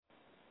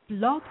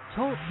Blog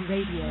Talk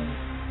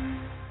Radio.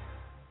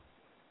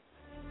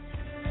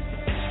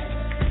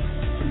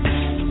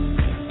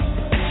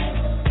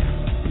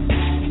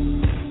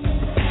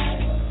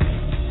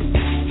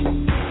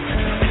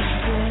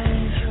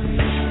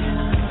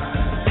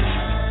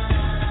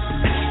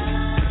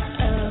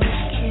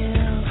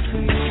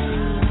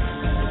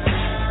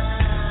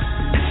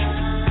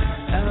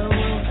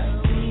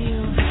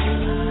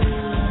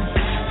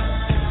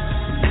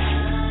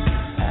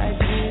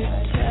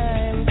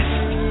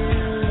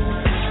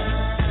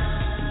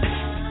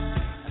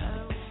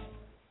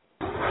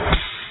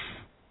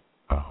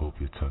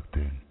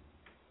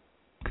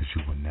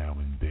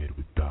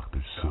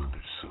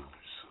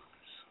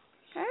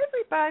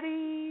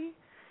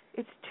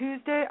 It's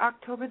Tuesday,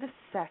 October the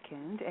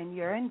 2nd, and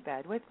you're in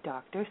bed with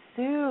Dr.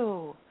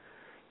 Sue.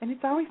 And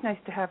it's always nice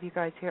to have you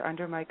guys here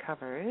under my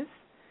covers.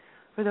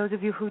 For those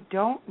of you who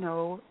don't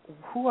know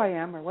who I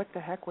am or what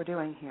the heck we're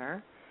doing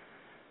here,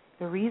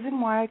 the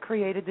reason why I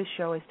created this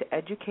show is to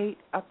educate,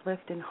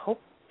 uplift, and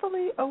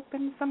hopefully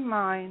open some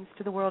minds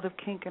to the world of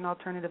kink and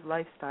alternative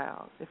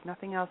lifestyles. If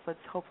nothing else, let's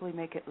hopefully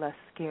make it less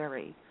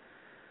scary.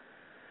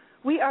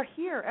 We are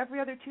here every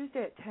other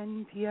Tuesday at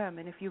 10 p.m.,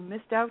 and if you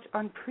missed out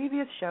on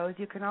previous shows,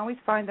 you can always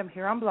find them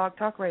here on Blog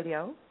Talk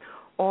Radio,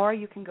 or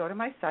you can go to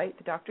my site,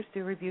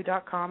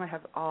 thedrsuereview.com. I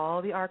have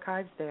all the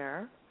archives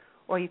there,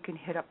 or you can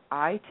hit up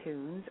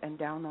iTunes and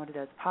download it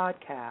as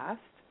podcast,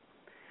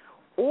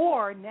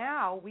 or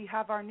now we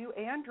have our new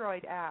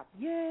Android app.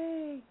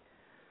 Yay!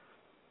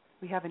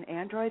 We have an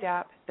Android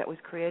app that was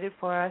created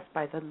for us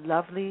by the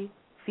lovely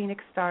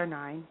Phoenix Star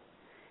 9.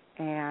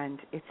 And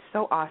it's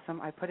so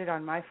awesome. I put it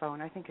on my phone.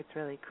 I think it's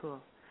really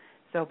cool.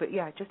 But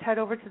yeah, just head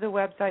over to the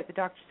website,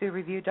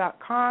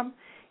 thedrsuereview.com.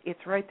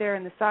 It's right there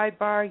in the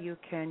sidebar. You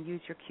can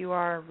use your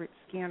QR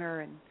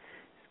scanner and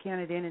scan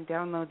it in and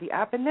download the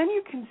app. And then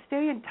you can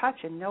stay in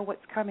touch and know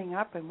what's coming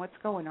up and what's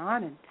going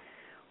on and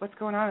what's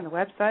going on the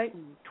website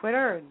and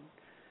Twitter and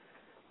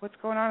what's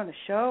going on the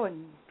show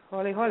and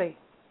holy.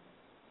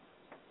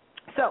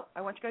 So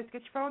I want you guys to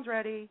get your phones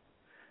ready,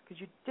 because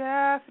you're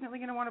definitely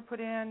going to want to put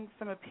in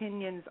some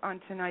opinions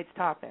on tonight's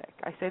topic.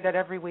 I say that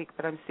every week,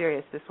 but I'm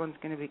serious. This one's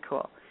going to be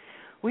cool.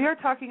 We are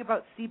talking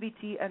about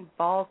CBT and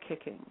ball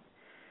kicking.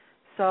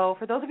 So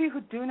for those of you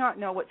who do not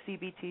know what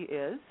CBT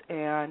is,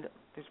 and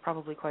there's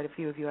probably quite a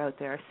few of you out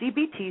there,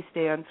 CBT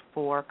stands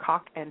for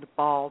cock and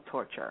ball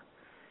torture.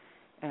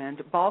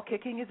 And ball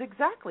kicking is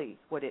exactly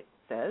what it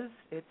says.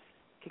 It's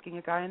kicking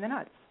a guy in the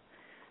nuts.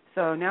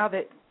 So now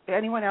that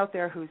anyone out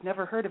there who's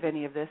never heard of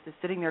any of this is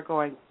sitting there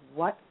going,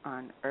 what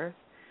on earth?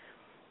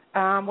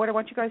 What I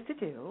want you guys to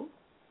do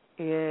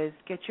is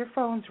get your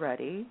phones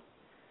ready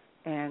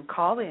and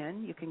call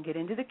in. You can get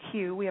into the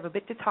queue. We have a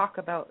bit to talk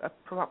about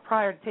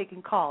prior to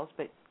taking calls,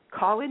 but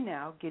call in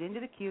now. Get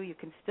into the queue. You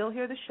can still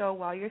hear the show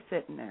while you're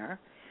sitting there.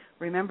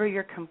 Remember,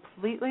 you're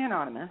completely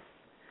anonymous.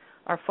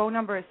 Our phone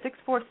number is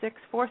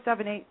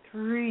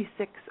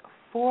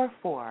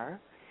 646-478-3644,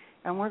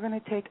 and we're going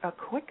to take a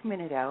quick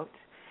minute out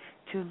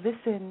to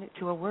listen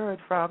to a word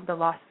from the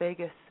Las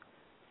Vegas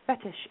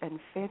Fetish and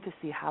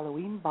Fantasy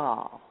Halloween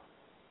Ball.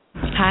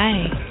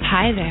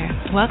 Hi there.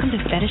 Welcome to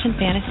Fetish and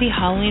Fantasy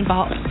Halloween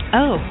Ball.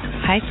 Oh,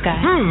 hi,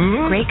 Scott.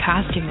 Great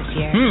costume this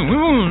year.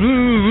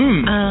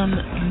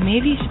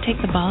 Maybe you should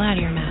take the ball out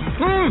of your mouth.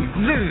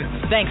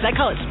 Thanks, I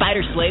call it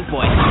Spider Slave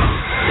Boy.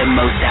 The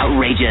most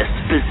outrageous,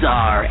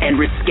 bizarre, and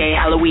risque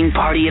Halloween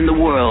party in the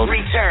world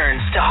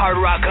returns to Hard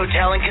Rock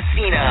Hotel and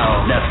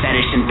Casino. The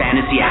Fetish and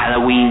Fantasy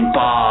Halloween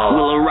Ball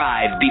will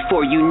arrive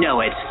before you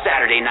know it,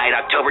 Saturday night,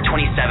 October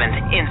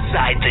 27th,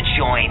 inside the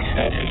joint.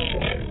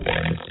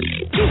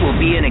 It will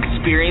be an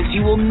experience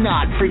you will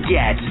not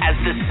forget, as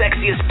the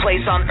sexiest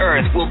place on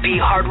earth will be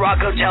Hard Rock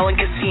Hotel and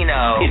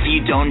Casino. If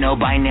you don't know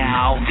by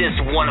now, this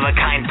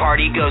one-of-a-kind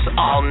party goes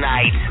all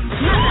night.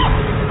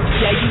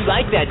 Yeah, you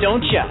like that,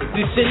 don't ya?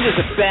 Lucinda's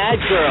a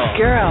bad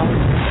girl.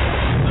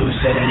 Who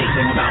said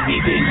anything about me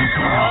being a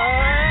girl?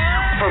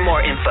 For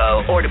more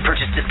info or to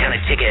purchase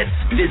discounted tickets,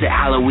 visit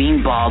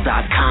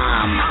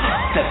HalloweenBall.com.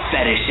 The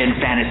Fetish and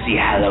Fantasy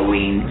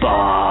Halloween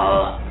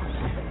Ball.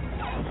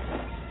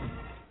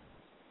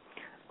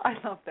 I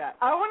love that.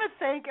 I want to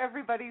thank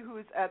everybody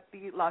who's at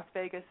the Las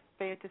Vegas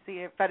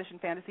Fetish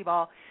and Fantasy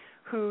Ball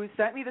who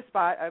sent me the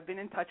spot. I've been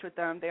in touch with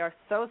them. They are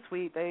so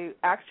sweet. They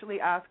actually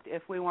asked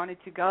if we wanted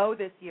to go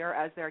this year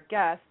as their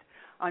guest.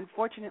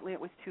 Unfortunately, it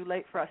was too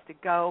late for us to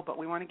go, but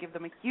we want to give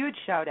them a huge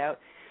shout-out.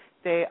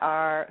 They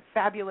are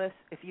fabulous.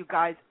 If you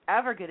guys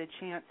ever get a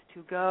chance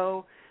to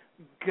go,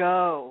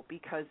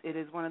 because it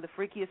is one of the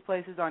freakiest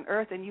places on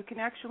earth, and you can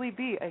actually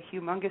be a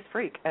humongous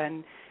freak,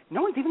 and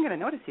no one's even going to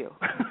notice you.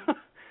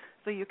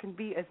 So you can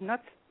be as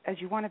nuts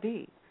as you want to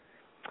be.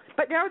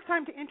 But now it's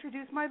time to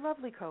introduce my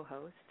lovely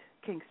co-host,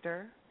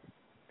 Kingster,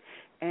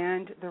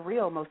 and the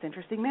real most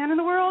interesting man in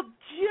the world,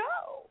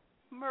 Joe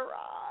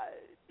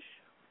Mirage.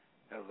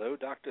 Hello,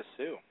 Dr.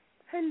 Sue.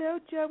 Hello,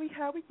 Joey.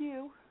 How are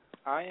you?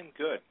 I am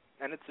good,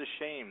 and it's a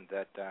shame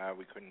that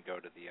we couldn't go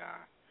to the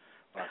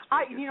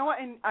You know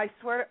what? And I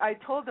swear, I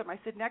told them, I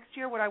said, next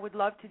year what I would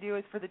love to do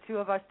is for the two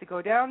of us to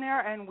go down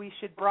there and we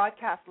should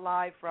broadcast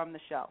live from the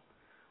show.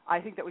 I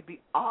think that would be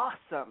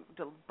awesome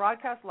to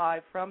broadcast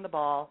live from the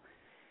ball,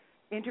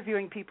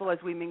 interviewing people as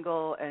we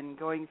mingle and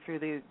going through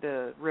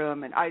the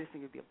room, and I just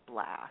think it would be a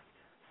blast.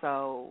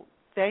 So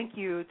thank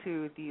you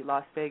to the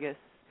Las Vegas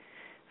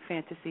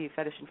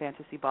Fetish and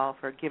Fantasy Ball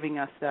for giving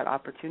us that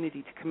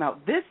opportunity to come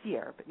out this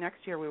year, but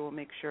next year we will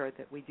make sure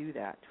that we do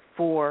that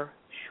for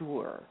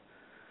sure.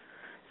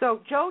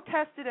 So Joe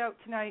tested out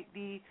tonight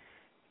the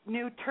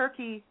new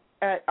turkey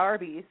at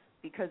Arby's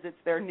because it's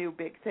their new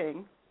big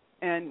thing,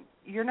 and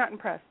you're not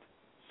impressed.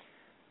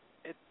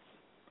 It's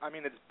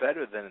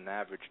better than an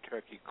average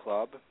turkey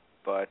club,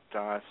 but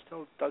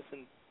still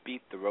doesn't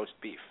beat the roast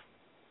beef.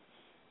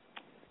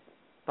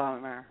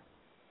 Bummer.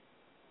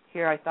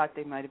 Here I thought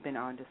they might have been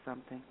onto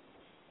something.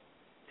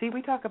 See,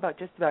 we talk about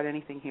just about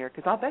anything here,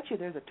 because I'll bet you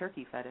there's a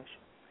turkey fetish.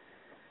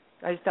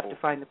 I just have to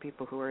find the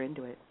people who are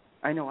into it.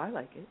 I know I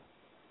like it.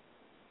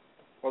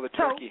 Well, the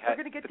turkey had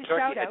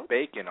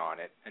bacon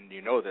on it, and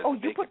you know there's a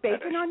bacon you put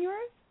bacon on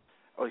yours?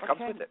 Oh, it comes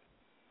with it.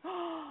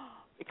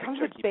 It comes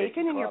with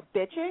bacon and you're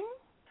bitching?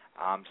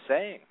 I'm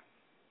saying.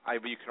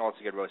 You can also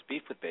get roast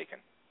beef with bacon.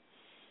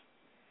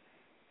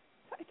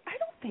 I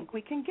don't think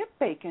we can get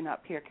bacon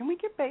up here. Can we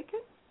get bacon?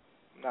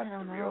 Not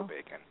the real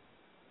bacon.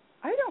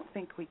 I don't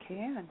think we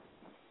can.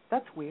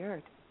 That's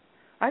weird.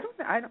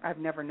 I've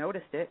never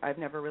noticed it. I've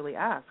never really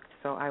asked,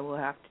 so I will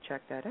have to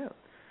check that out.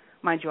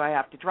 Mind you, I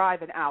have to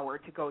drive an hour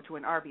to go to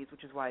an Arby's,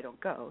 which is why I don't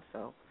go.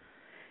 So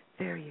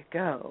there you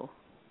go.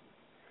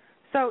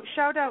 So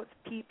shout-outs,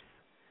 peeps.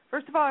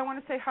 First of all, I want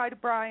to say hi to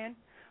Brian,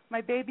 my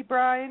baby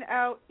Brian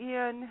out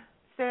in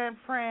San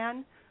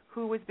Fran,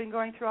 who has been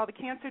going through all the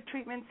cancer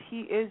treatments. He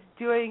is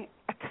doing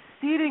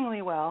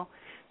exceedingly well.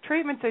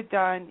 Treatments are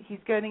done. He's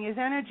getting his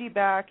energy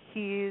back.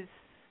 He's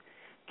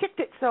kicked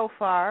it so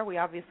far. We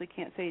obviously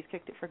can't say he's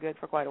kicked it for good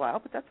for quite a while,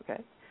 but that's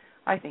okay.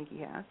 I think he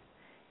has.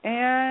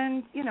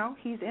 And,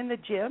 he's in the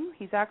gym.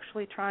 He's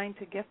actually trying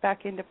to get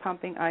back into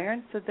pumping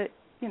iron so that,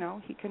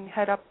 he can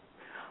head up.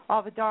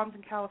 All the doms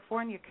in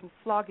California can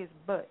flog his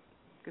butt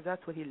because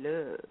that's what he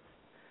loves.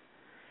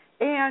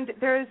 And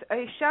there's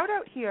a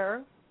shout-out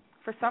here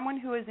for someone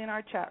who is in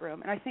our chat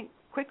room. And I think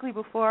quickly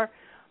before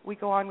we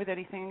go on with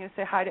anything, I'm going to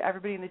say hi to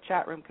everybody in the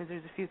chat room because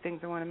there's a few things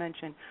I want to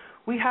mention.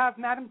 We have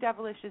Madame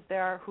Devilish is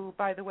there, who,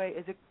 by the way,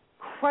 is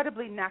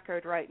incredibly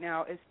knackered right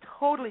now, is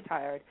totally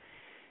tired.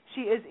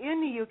 She is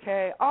in the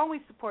UK,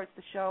 always supports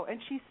the show, and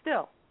she's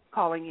still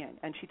calling in.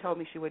 And she told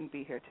me she wouldn't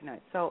be here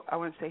tonight. So I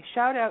want to say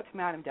shout-out to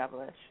Madame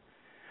Devilish.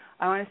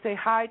 I want to say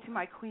hi to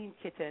my queen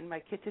kitten, my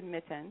kitten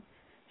Mitten.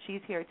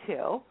 She's here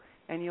too,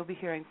 and you'll be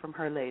hearing from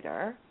her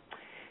later.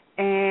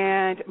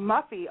 And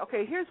Muffy,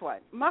 okay, here's one.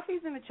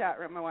 Muffy's in the chat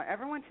room. I want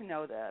everyone to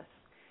know this.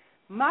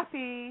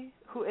 Muffy,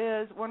 who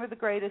is one of the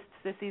greatest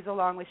sissies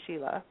along with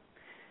Sheila,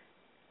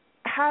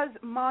 has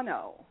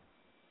mono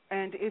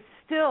and is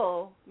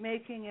still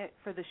making it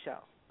for the show.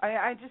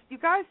 You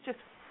guys just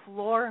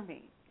floor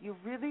me. You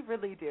really,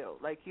 really do.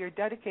 Like, your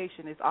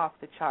dedication is off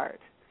the chart.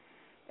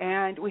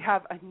 And we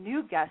have a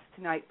new guest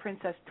tonight,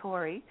 Princess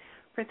Tori.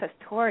 Princess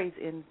Tori's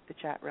in the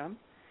chat room,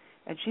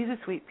 and she's a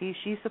sweet pea.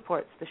 She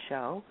supports the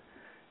show.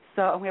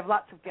 So, and we have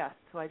lots of guests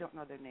who I don't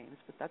know their names,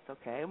 but that's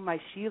okay. My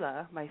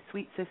Sheila, my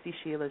sweet sissy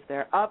Sheila's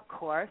there. Of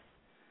course,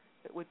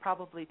 it would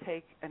probably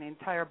take an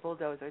entire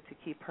bulldozer to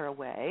keep her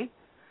away.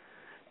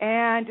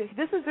 And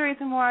this is the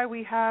reason why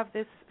we have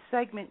this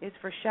segment is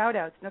for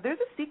shout-outs. Now, there's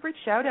a secret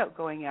shout-out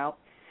going out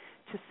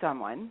to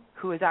someone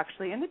who is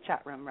actually in the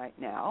chat room right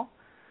now.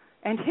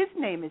 And his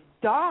name is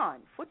Don.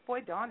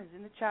 Footboy Don is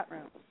in the chat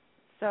room.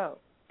 So,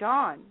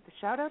 Don, the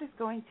shout-out is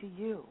going to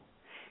you.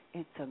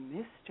 It's a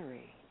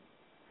mystery.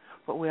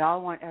 But we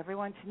all want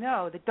everyone to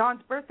know that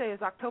Don's birthday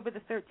is October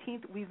the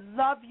 13th. We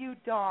love you,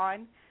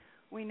 Don.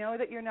 We know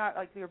that you're not,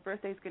 your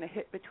birthday is going to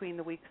hit between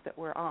the weeks that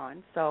we're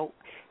on. So,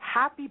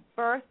 happy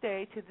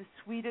birthday to the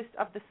sweetest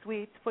of the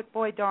sweets,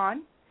 Footboy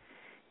Don.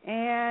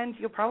 And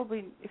you'll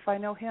probably, if I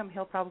know him,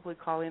 he'll probably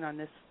call in on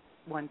this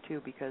one,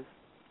 too, because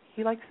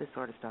he likes this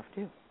sort of stuff,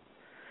 too.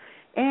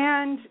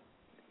 And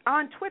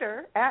on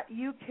Twitter, at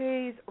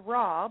UK's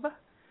Rob,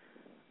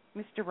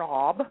 Mr.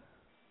 Rob,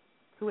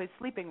 who is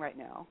sleeping right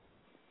now,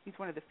 he's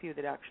one of the few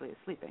that actually is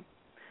sleeping,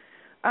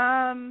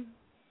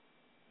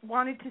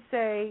 wanted to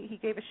say, he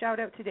gave a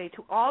shout-out today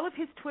to all of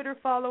his Twitter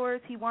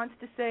followers. He wants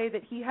to say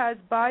that he has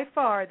by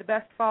far the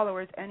best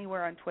followers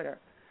anywhere on Twitter.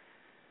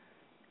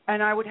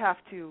 And I would have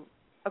to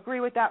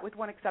agree with that with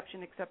one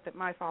exception, except that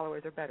my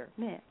followers are better.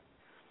 Meh.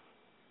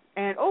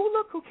 And,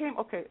 look who came.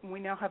 Okay, we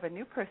now have a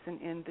new person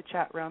in the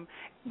chat room.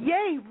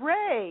 Yay,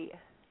 Ray!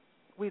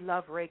 We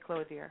love Ray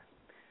Clothier.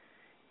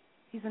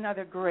 He's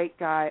another great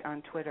guy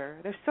on Twitter.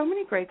 There's so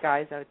many great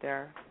guys out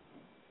there.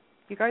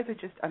 You guys are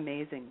just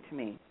amazing to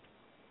me.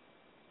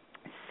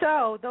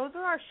 So those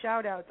are our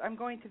shout-outs. I'm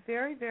going to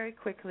very, very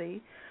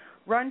quickly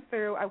run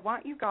through. I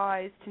want you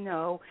guys to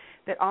know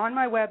that on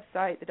my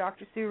website, the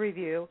Dr. Sue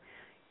Review,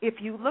 if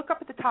you look up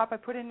at the top, I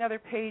put another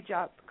page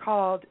up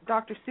called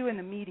Dr. Sue in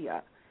the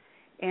Media.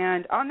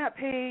 And on that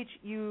page,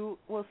 you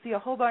will see a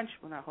whole bunch,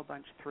 well, not a whole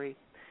bunch, 3.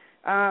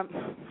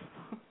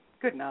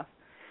 Good enough.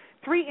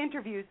 3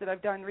 interviews that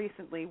I've done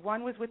recently.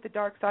 One was with the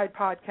Dark Side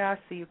podcast,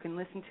 so you can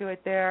listen to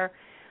it there.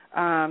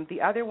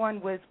 The other one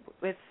was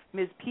with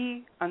Ms.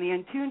 P on the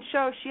Entune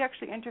show. She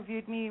actually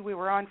interviewed me. We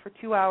were on for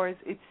 2 hours.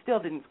 It still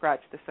didn't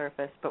scratch the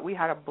surface, but we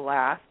had a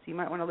blast. You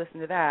might want to listen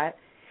to that.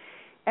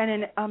 And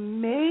an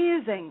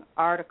amazing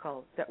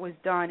article that was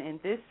done in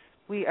this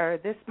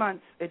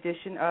month's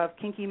edition of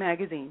Kinky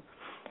Magazine.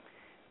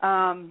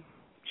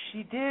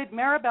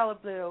 Marabella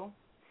Blue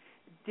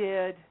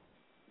did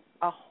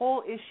a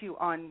whole issue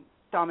on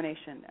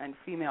domination and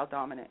female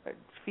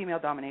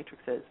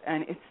dominatrixes,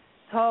 and it's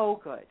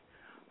so good.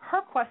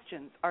 Her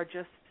questions are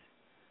just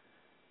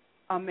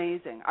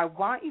amazing. I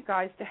want you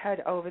guys to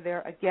head over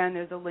there. Again,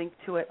 there's a link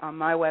to it on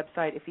my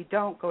website. If you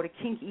don't, go to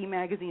Kinky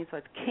Magazine, so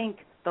it's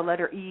kink, the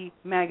letter E,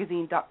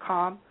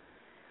 magazine.com.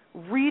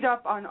 Read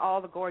up on all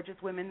the gorgeous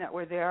women that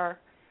were there.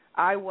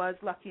 I was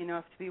lucky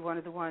enough to be one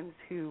of the ones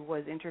who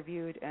was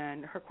interviewed,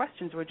 and her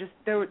questions were just,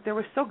 they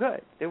were so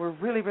good. They were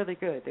really, really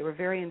good. They were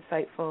very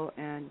insightful,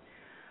 and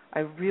I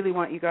really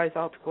want you guys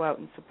all to go out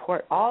and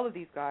support all of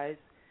these guys.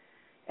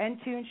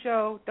 Entune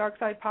Show, Dark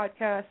Side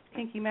Podcast,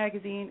 Kinky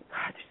Magazine.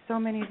 God, there's so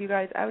many of you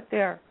guys out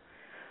there.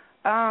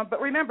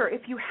 But remember,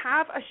 if you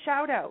have a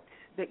shout-out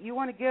that you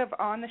want to give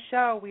on the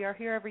show, we are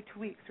here every 2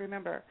 weeks.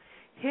 Remember,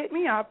 hit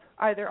me up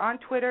either on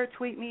Twitter,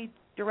 tweet me,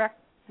 direct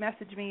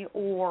message me,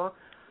 or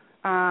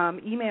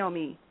email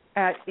me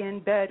at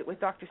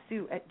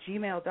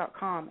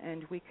inbedwithdrsue@gmail.com,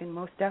 and we can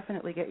most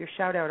definitely get your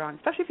shout-out on,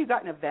 especially if you've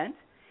got an event.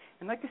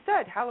 And like I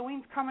said,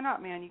 Halloween's coming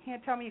up, man. You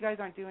can't tell me you guys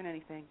aren't doing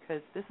anything,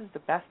 because this is the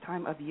best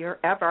time of year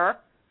ever.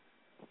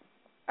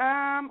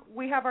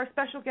 We have our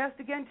special guest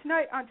again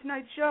tonight on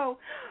tonight's show.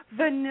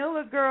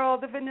 Vanilla Girl,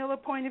 the vanilla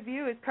point of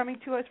view, is coming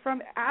to us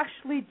from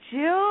Ashley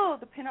Jill,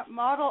 the pinup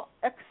model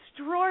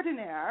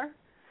extraordinaire.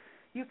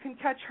 You can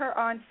catch her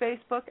on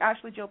Facebook,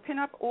 Ashley Jill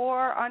Pinup,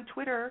 or on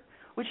Twitter,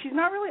 which she's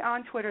not really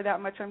on Twitter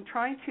that much. I'm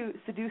trying to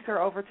seduce her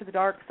over to the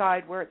dark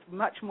side where it's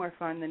much more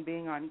fun than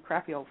being on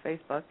crappy old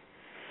Facebook.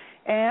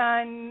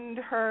 And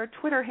her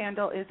Twitter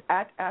handle is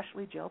at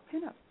Ashley Jill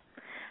Pinup.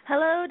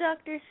 Hello,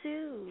 Dr.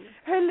 Sue.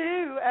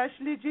 Hello,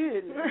 Ashley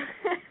Jill.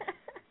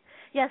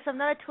 Yes, I'm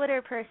not a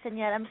Twitter person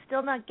yet. I'm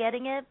still not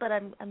getting it, but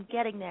I'm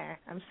getting there.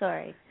 I'm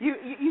sorry. You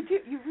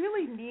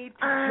really need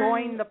to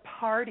join the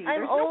party.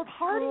 I'm There's old no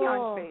party school.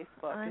 on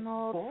Facebook. I'm it's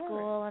old boring.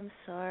 school. I'm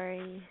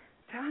sorry.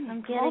 Donnie,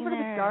 I'm go getting over to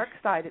there. the dark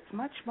side. It's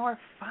much more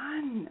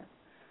fun.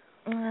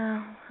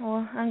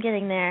 Well, I'm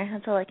getting there.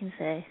 That's all I can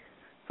say.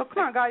 So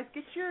come on, guys,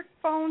 get your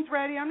phones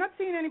ready. I'm not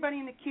seeing anybody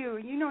in the queue.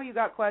 You know you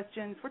got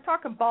questions. We're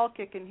talking ball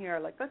kicking here.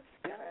 Like, let's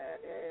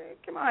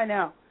come on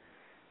now.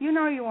 You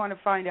know you want to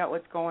find out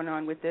what's going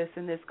on with this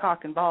and this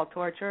cock and ball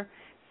torture.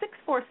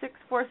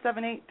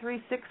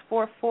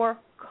 646-478-3644.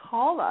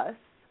 Call us.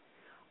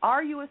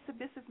 Are you a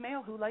submissive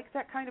male who likes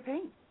that kind of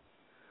pain?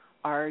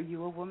 Are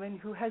you a woman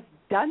who has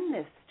done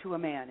this to a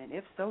man? And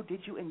if so,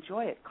 did you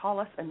enjoy it? Call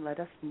us and let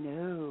us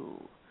know.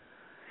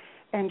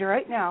 And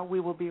right now, we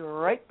will be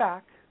right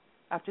back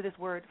after this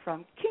word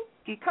from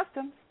Kinky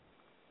Customs.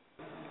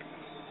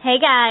 Hey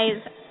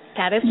guys,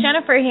 Goddess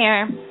Jennifer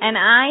here, and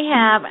I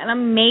have an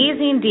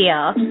amazing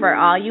deal for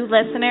all you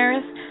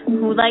listeners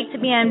who like to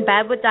be in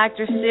bed with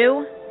Dr.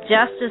 Sue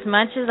just as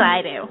much as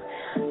I do.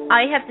 All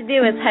you have to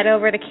do is head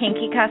over to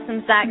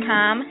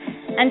kinkycustoms.com,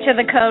 enter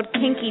the code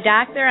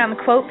KinkyDoctor on the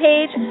quote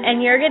page, and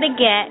you're going to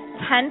get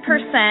 10%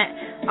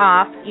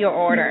 off your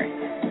order.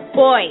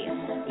 Boys,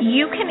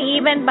 you can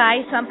even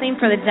buy something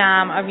for the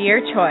dom of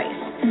your choice.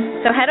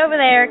 So head over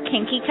there,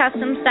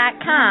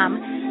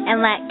 kinkycustoms.com,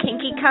 and let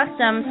Kinky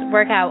Customs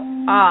work out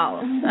all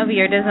of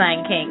your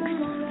design kinks.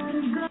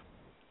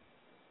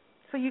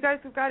 So you guys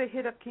have got to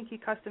hit up Kinky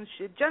Customs.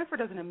 Jennifer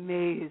does an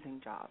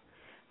amazing job,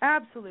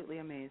 absolutely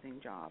amazing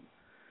job.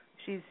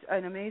 She's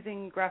an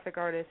amazing graphic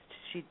artist.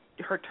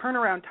 Her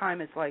turnaround time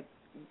is like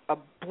a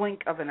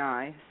blink of an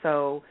eye,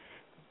 so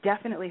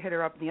definitely hit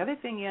her up. And the other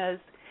thing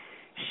is,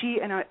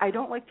 and I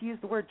don't like to use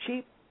the word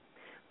cheap,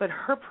 but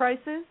her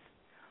prices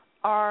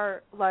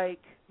are like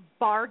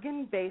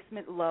bargain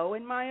basement low,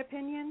 in my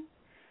opinion,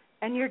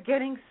 and you're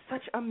getting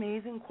such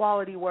amazing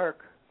quality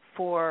work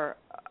for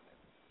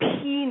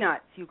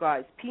peanuts, you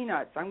guys,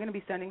 peanuts. I'm going to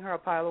be sending her a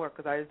pile of work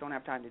because I just don't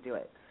have time to do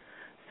it.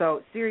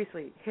 So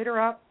seriously, hit her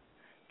up,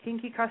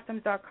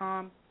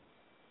 kinkycustoms.com.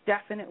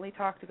 Definitely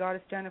talk to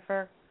Goddess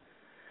Jennifer.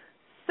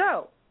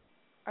 So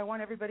I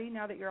want everybody,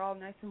 now that you're all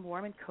nice and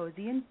warm and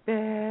cozy in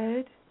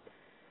bed,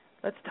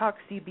 let's talk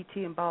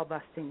CBT and ball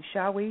busting,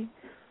 shall we?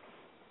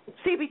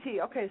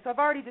 CBT, okay, so I've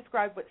already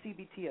described what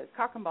CBT is,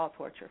 cock and ball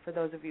torture, for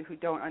those of you who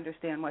don't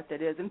understand what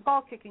that is. And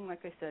ball kicking,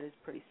 like I said, is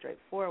pretty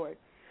straightforward.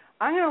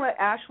 I'm going to let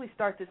Ashley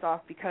start this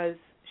off because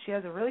she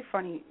has a really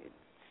funny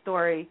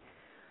story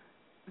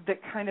that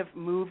kind of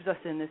moves us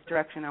in this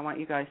direction. I want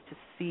you guys to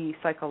see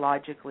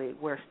psychologically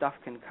where stuff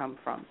can come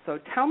from. So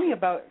tell me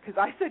about, because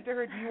I said to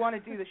her, do you want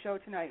to do the show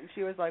tonight? And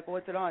she was like, well,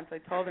 what's it on? So I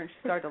told her, and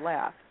she started to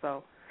laugh.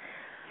 So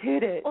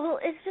hit it. Well,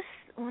 it's just,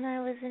 when I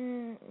was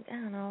in, I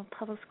don't know,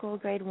 public school,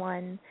 grade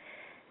 1.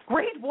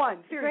 Grade 1,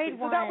 seriously. Grade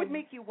So that 1. would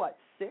make you what,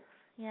 6?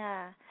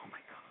 Yeah. Oh my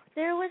God.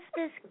 There was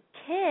this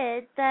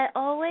kid that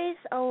always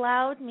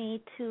allowed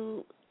me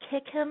to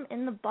kick him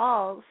in the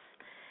balls.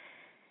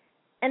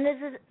 And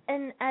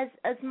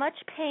as much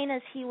pain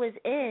as he was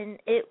in,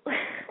 it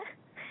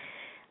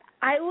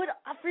I would,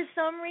 for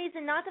some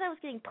reason, not that I was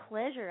getting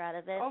pleasure out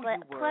of it,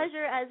 but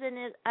pleasure as in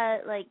it,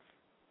 like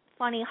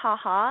funny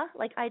ha-ha.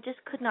 Like, I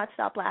just could not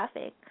stop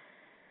laughing.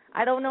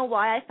 I don't know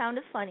why I found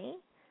it funny.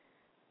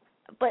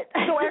 But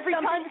so every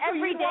time,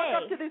 every so day,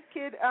 walk up to this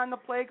kid on the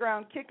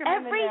playground, kick him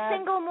in the every nads.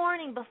 single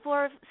morning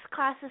before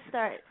classes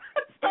start.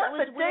 Start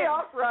the day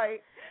off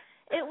right.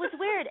 It was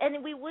weird,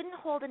 and we wouldn't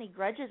hold any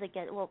grudges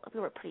against. Well, we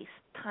were pretty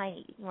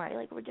tiny, right?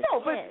 Like, we're just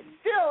kids. But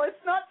still,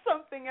 it's not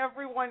something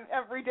everyone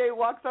every day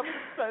walks up and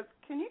says,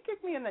 "Can you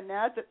kick me in the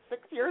nads at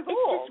 6 years old?"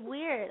 It's just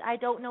weird. I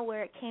don't know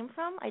where it came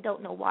from. I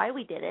don't know why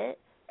we did it.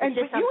 But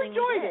you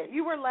enjoyed it.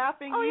 You were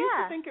laughing. Oh, you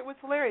used to think it was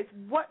hilarious.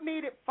 What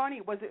made it funny?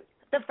 Was it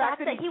the fact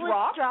that he dropped?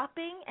 was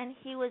dropping and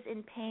he was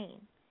in pain,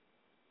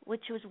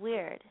 which was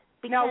weird.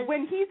 Because now,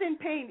 when he's in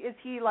pain, is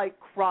he like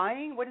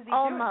crying? What is he doing?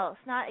 Almost,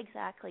 not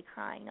exactly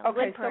crying. No,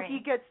 okay, whimpering. so he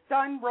gets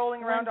done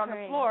rolling around on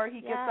the floor.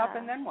 He gets up,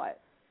 and then what?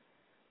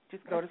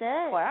 Just go to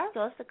class?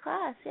 Goes to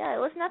class. Yeah, it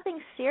was nothing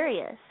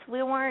serious.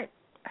 We weren't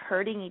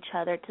hurting each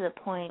other to the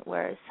point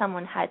where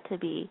someone had to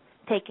be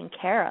taken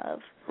care of.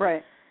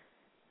 Right.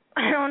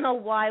 I don't know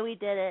why we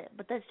did it,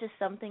 but that's just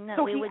something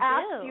that we would do.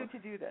 So he asked you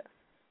to do this?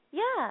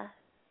 Yeah.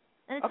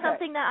 And it's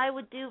something that I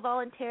would do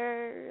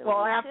voluntarily.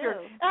 Well, after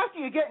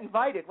you get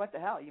invited, what the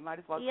hell? You might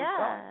as well keep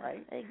going,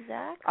 right?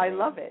 Exactly. I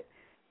love it.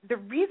 The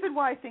reason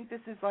why I think this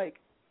is like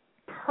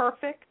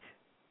perfect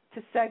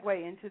to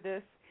segue into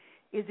this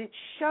is it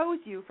shows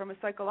you from a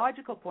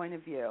psychological point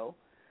of view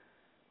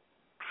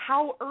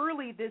how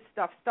early this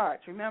stuff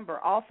starts. Remember,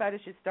 all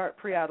fetishes start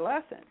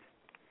pre-adolescence.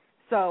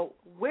 So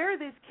where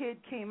this kid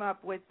came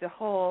up with the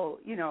whole,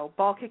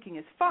 ball kicking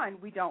is fun,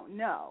 we don't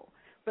know.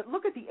 But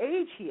look at the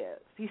age he is.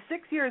 He's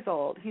 6 years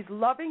old. He's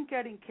loving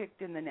getting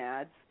kicked in the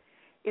nads.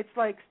 It's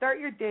like start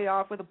your day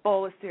off with a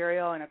bowl of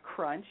cereal and a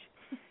crunch.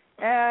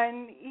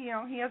 And,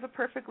 he has a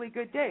perfectly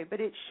good day. But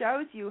it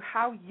shows you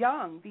how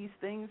young these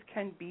things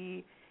can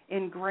be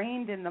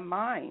ingrained in the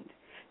mind.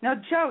 Now,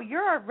 Joe,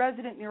 you're our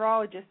resident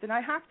neurologist, and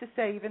I have to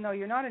say, even though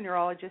you're not a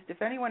neurologist,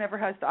 if anyone ever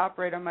has to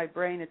operate on my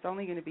brain, it's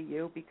only going to be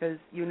you because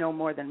you know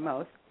more than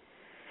most.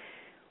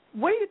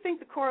 What do you think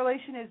the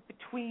correlation is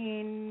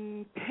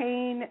between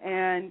pain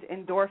and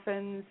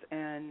endorphins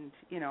and,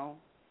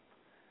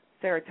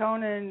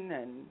 serotonin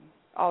and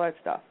all that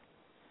stuff?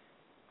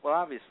 Well,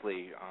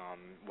 obviously,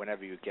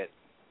 whenever you get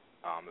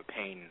a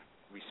pain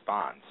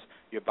response,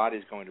 your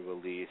body's going to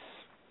release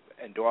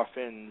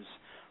endorphins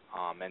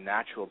and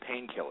natural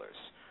painkillers,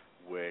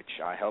 which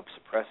help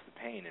suppress the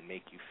pain and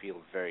make you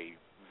feel very,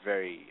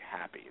 very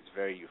happy. It's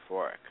very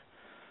euphoric.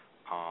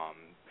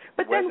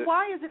 But then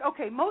why is it,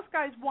 okay, most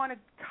guys want to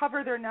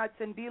cover their nuts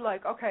and be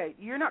like, okay,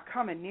 you're not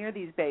coming near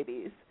these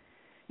babies.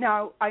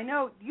 Now, I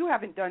know you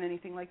haven't done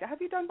anything like that.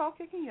 Have you done ball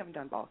kicking? You haven't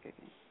done ball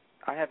kicking.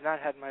 I have not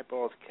had my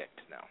balls kicked,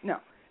 no. No.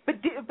 But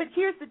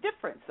here's the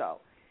difference, though.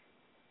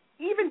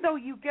 Even though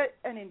you get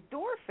an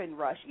endorphin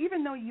rush,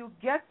 even though you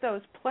get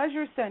those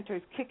pleasure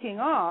centers kicking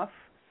off,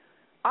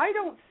 I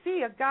don't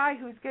see a guy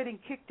who's getting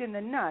kicked in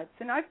the nuts,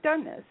 and I've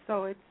done this,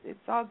 so it's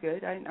all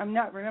good. I'm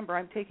not, remember,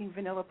 I'm taking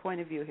vanilla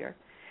point of view here.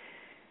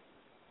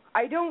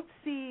 I don't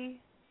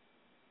see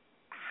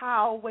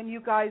how, when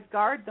you guys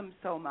guard them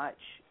so much,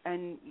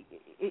 and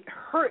it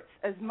hurts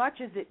as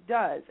much as it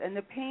does, and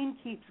the pain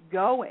keeps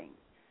going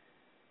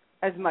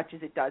as much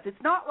as it does.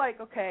 It's not like,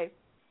 okay,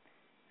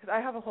 because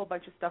I have a whole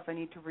bunch of stuff I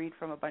need to read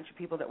from a bunch of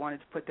people that wanted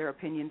to put their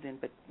opinions in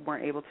but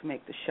weren't able to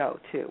make the show,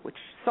 too, which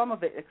some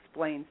of it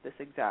explains this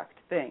exact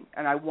thing,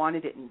 and I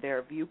wanted it in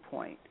their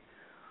viewpoint.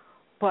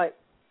 But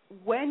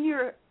when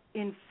you're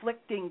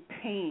inflicting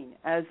pain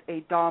as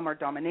a dom or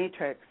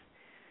dominatrix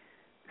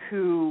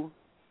who,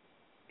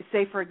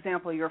 say, for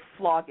example, you're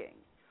flogging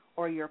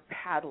or you're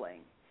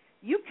paddling,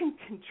 you can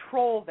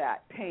control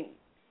that pain.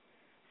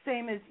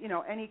 Same as,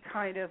 any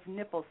kind of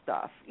nipple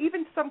stuff.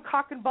 Even some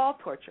cock and ball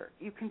torture.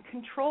 You can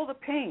control the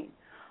pain.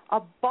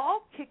 A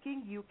ball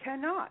kicking, you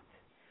cannot.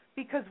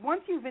 Because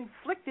once you've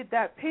inflicted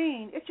that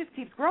pain, it just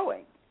keeps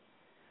growing.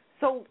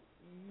 So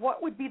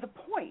what would be the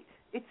point?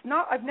 It's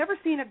not, I've never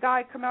seen a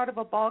guy come out of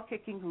a ball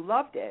kicking who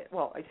loved it.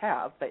 Well, I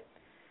have, but,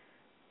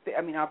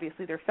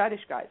 obviously they're fetish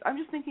guys. I'm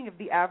just thinking of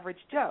the average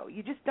Joe.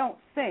 You just don't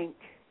think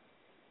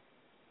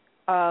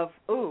of,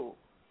 ooh,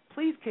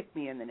 please kick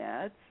me in the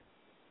nads.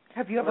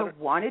 Have you ever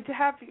wanted to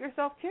have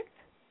yourself kicked?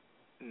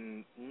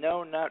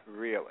 No, not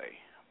really.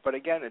 But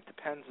again, it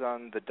depends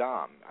on the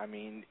dom.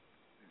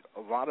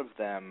 A lot of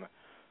them,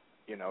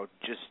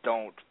 just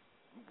don't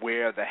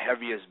wear the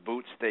heaviest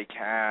boots they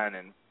can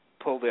and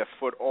pull their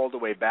foot all the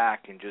way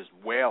back and just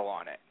wail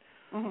on it.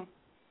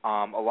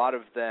 Mm-hmm. A lot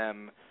of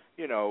them,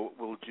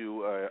 will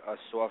do a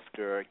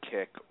softer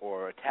kick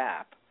or a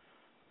tap,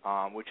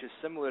 which is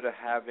similar to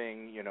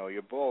having,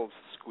 your balls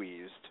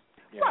squeezed.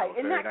 Right.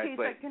 In very that case,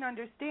 nicely. I can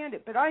understand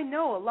it. But I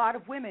know a lot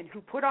of women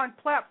who put on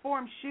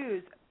platform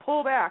shoes,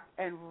 pull back,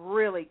 and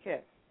really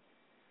kick.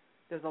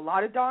 There's a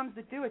lot of doms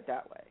that do it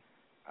that way.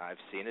 I've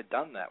seen it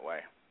done that way.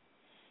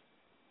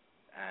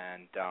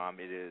 And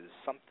it is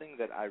something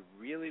that I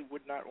really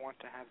would not want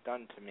to have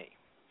done to me.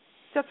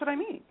 That's what I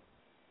mean.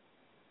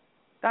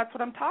 That's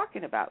what I'm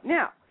talking about.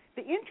 Now,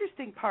 the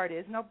interesting part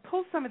is, and I'll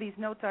pull some of these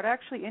notes out. I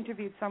actually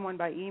interviewed someone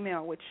by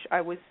email, which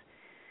I was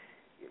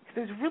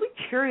really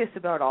curious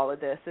about all of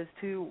this as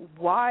to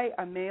why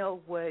a male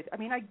would. I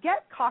mean, I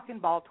get cock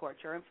and ball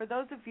torture, and for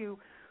those of you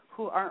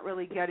who aren't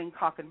really getting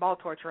cock and ball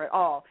torture at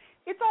all,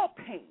 it's all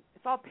pain.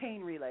 It's all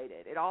pain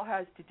related. It all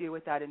has to do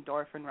with that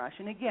endorphin rush.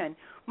 And again,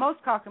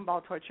 most cock and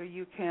ball torture,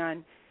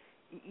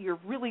 you're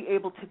really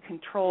able to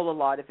control a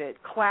lot of it.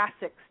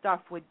 Classic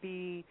stuff would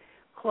be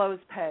clothes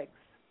pegs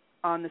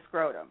on the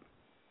scrotum.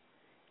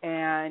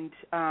 And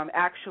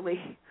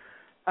actually,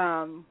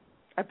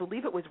 I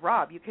believe it was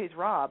Rob, UK's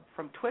Rob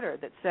from Twitter,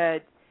 that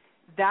said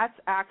that's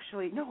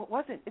actually, no, it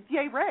wasn't. It's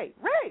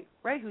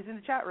Ray, who's in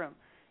the chat room,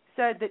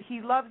 said that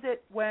he loves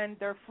it when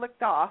they're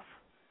flicked off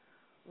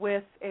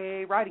with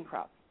a riding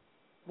crop,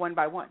 one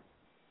by one.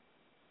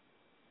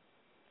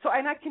 So,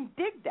 and I can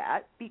dig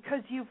that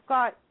because you've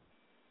got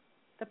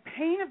the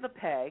pain of the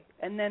peg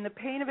and then the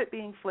pain of it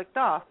being flicked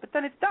off, but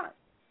then it's done.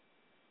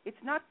 It's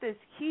not this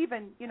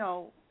heaving,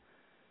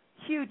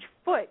 huge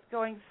foot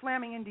going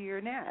slamming into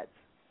your nads.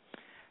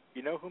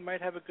 You know who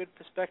might have a good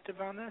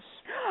perspective on this?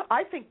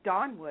 I think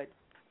Don would.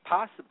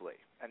 Possibly.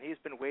 And he's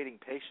been waiting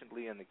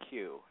patiently in the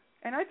queue.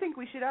 And I think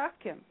we should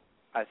ask him.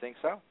 I think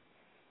so.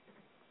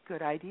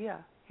 Good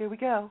idea. Here we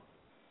go.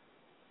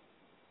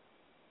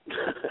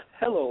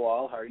 Hello,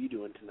 all. How are you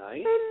doing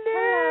tonight?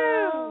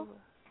 Hello.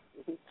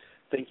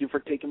 Thank you for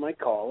taking my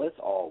call, as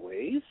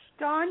always.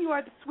 Don, you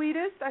are the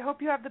sweetest. I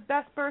hope you have the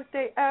best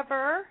birthday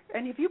ever.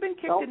 And have you been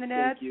kicked in the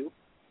nads? Thank you.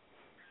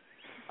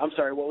 I'm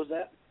sorry, what was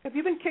that? Have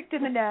you been kicked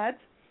in the nads?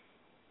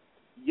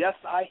 Yes,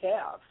 I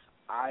have.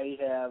 I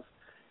have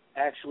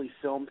actually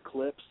filmed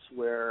clips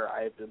where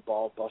I've been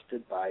ball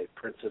busted by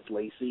Princess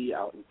Lacey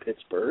out in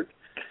Pittsburgh,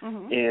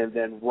 and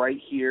then right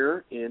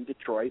here in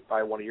Detroit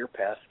by one of your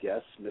past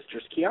guests,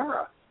 Mistress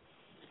Kiara.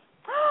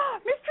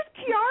 Mistress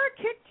Kiara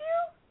kicked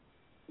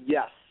you?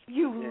 Yes.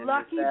 You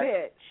lucky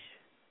bitch.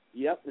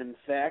 Yep. In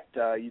fact,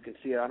 you can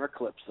see it on our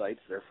clip sites.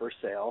 They're for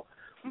sale.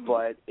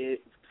 But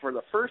for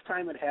the first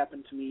time it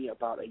happened to me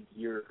about a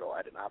year ago. I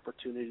had an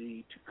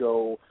opportunity to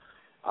go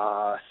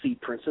see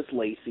Princess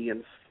Lacey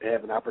and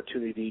have an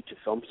opportunity to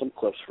film some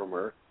clips from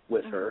her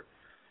with her.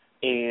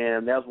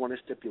 And that was one of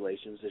the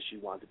stipulations, that she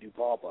wanted to do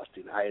ball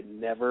busting. I had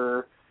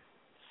never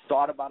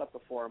thought about it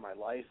before in my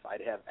life.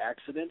 I'd have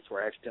accidents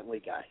where I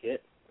accidentally got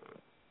hit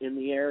in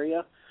the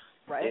area,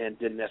 and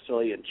didn't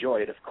necessarily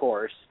enjoy it, of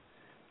course.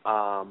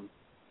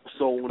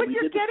 So when we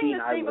did the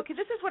scene, okay,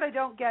 this is what I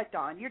don't get,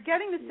 Don. You're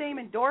getting the same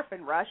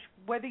endorphin rush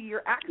whether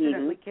you're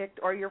accidentally kicked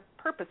or you're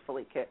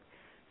purposefully kicked.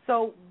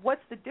 So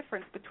what's the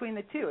difference between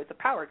the two? It's a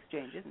power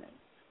exchange, isn't it?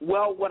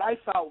 Well, what I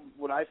found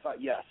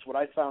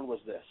was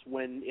this.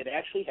 When it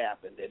actually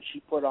happened, and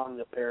she put on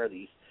a pair of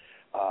these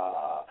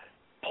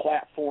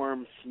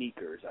platform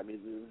sneakers. I mean,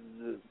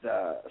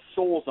 the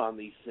soles on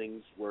these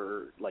things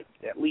were like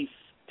at least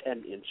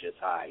 10 inches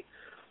high.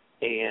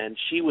 And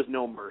she was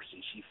no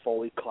mercy. She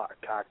fully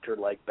cocked her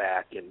leg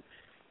back and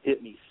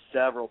hit me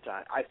several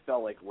times. I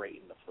felt like rain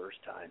the first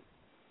time.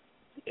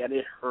 And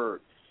it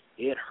hurt.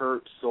 It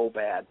hurt so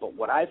bad. But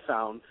what I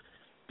found,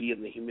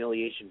 being the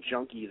humiliation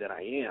junkie that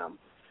I am,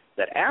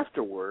 that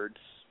afterwards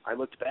I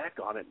looked back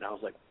on it and I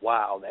was like,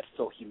 wow, that's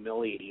so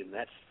humiliating.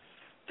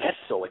 That's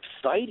so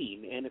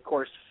exciting. And, of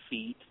course,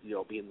 feet,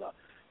 being the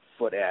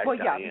foot addict well,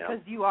 yeah, I am.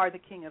 because you are the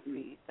king of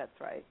feet. That's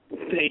right.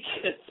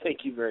 Thank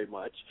you very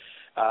much.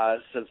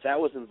 Since that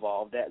was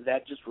involved,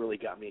 that just really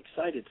got me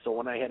excited. So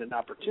when I had an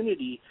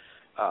opportunity,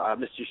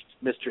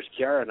 Mistress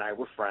Kiara and I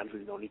were friends.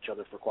 We've known each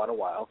other for quite a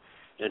while,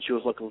 and she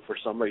was looking for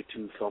somebody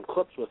to film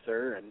clips with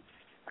her. And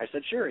I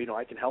said, sure,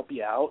 I can help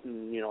you out,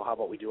 and, how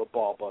about we do a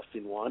ball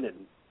busting one? And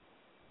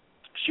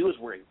she was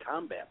wearing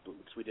combat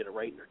boots. We did it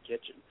right in her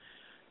kitchen.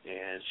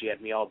 And she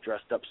had me all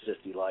dressed up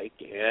sissy-like,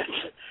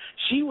 and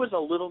she was a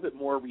little bit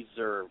more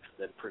reserved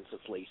than Princess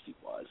Lacey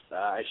was.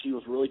 She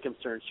was really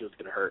concerned she was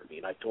going to hurt me,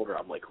 and I told her,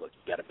 I'm like, look,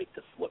 you got to make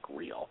this look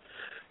real.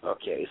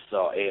 Okay,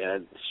 so,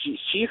 and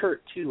she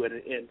hurt too,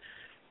 and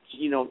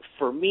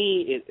for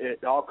me,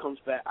 it all comes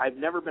back. I've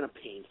never been a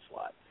pain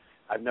slut.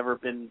 I've never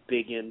been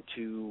big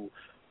into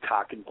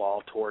cock and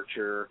ball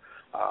torture,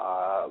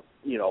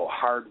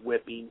 hard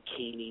whipping,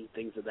 caning,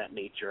 things of that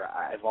nature.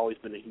 I've always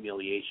been a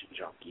humiliation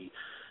junkie.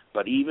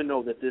 But even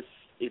though that this,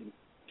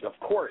 of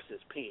course, is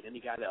pain,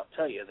 any guy that'll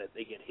tell you that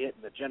they get hit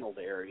in the genital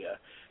area,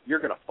 you're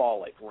going to fall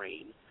like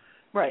rain.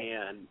 Right.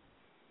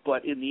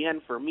 But in the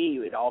end, for me,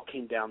 it all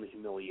came down to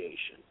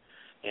humiliation.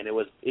 And it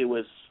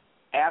was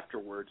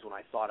afterwards when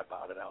I thought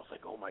about it, I was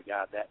like, oh, my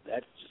God,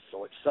 that's just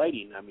so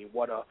exciting. I mean,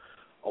 what a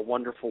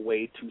wonderful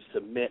way to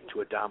submit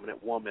to a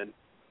dominant woman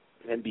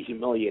and be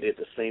humiliated at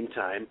the same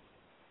time.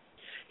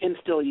 And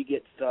still you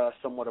get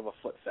somewhat of a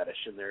foot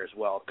fetish in there as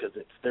well, because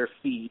it's their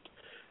feet,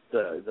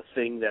 the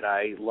thing that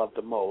I love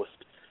the most,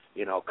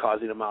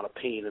 causing them out of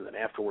pain, and then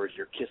afterwards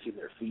you're kissing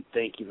their feet,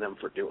 thanking them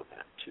for doing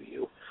that to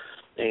you.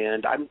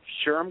 And I'm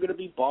sure I'm going to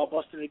be ball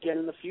busted again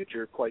in the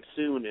future quite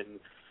soon, and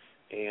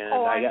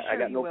I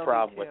got no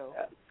problem with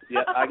that.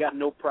 Yeah, I got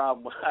no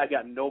problem. I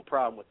got no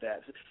problem with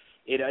that.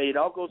 It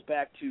all goes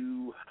back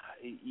to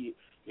you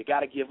got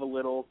to give a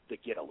little to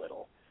get a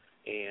little,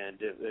 and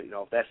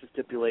if that's the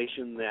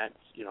stipulation that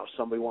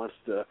somebody wants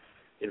to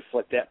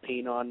inflict that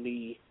pain on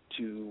me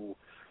to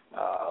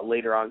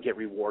later on get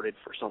rewarded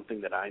for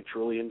something that I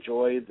truly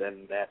enjoy,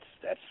 then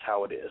that's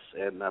how it is,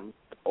 and I'm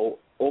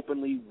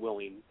openly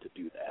willing to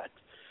do that.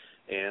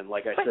 And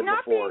like I said before, but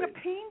not being a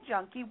pain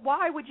junkie,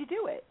 why would you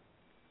do it?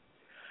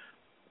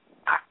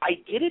 I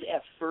did it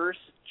at first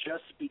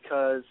just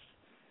because.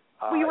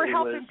 Well, you were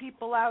helping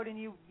people out, and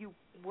you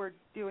were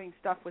doing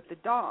stuff with the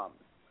DOMs.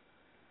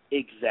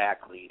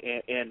 Exactly,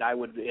 and I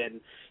would, and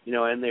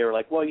they were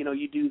like, well,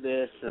 you do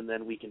this, and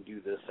then we can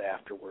do this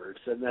afterwards.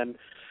 And then,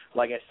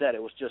 like I said,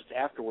 it was just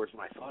afterwards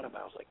when I thought about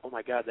it, I was like, oh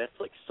my God, that's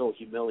like so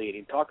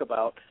humiliating. Talk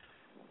about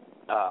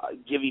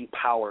giving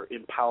power,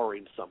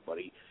 empowering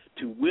somebody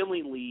to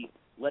willingly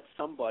let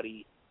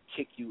somebody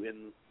kick you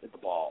in the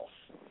balls.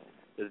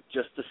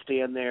 Just to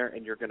stand there,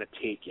 and you're going to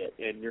take it,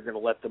 and you're going to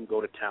let them go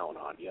to town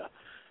on you.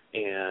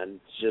 And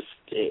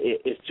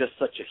it's just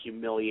such a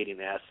humiliating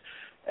ass.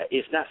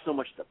 It's not so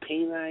much the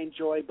pain that I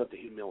enjoy, but the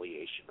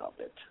humiliation of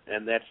it.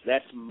 And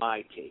that's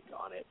my take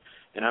on it.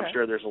 And I'm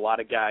sure there's a lot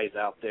of guys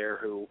out there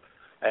who,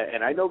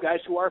 and I know guys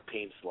who are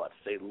pain sluts.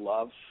 They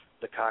love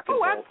the cock and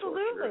ball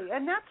absolutely. torture.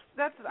 And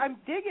that's I'm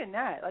digging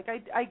that. Like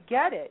I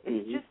get it.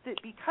 It's just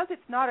that because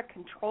it's not a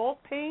controlled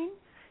pain,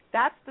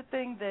 that's the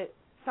thing that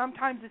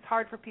sometimes it's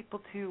hard for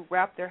people to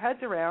wrap their heads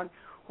around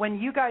when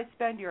you guys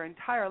spend your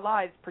entire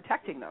lives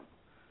protecting them.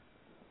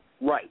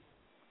 Right,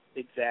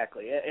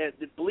 exactly. And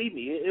believe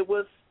me, it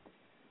was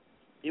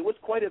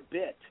quite a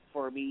bit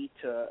for me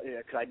to,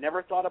 because I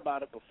never thought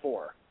about it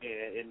before,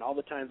 and all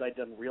the times I'd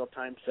done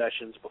real-time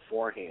sessions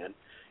beforehand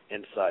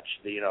and such.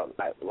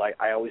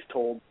 I always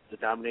told the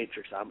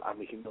dominatrix, I'm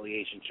a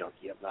humiliation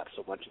junkie. I'm not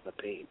so much in the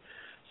pain.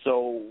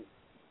 So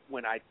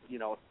when I,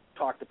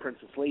 talked to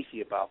Princess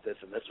Lacey about this,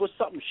 and this was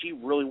something she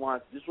really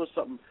wanted. This was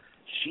something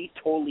she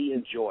totally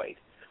enjoyed.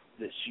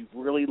 That she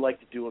really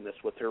liked doing this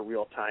with her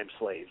real-time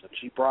slaves, and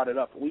she brought it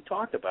up, and we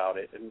talked about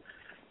it,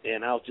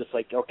 and I was just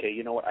like, okay,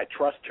 you know what, I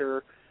trust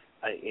her,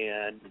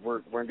 and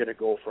we're going to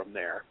go from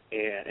there.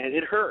 And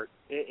it hurt.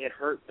 It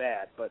hurt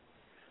bad, but,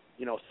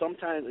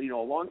 sometimes, a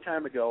long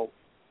time ago,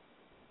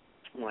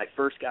 when I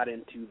first got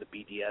into the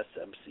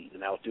BDSM scene,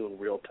 and I was doing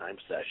real-time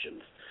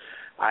sessions,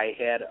 I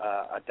had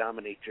a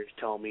dominatrix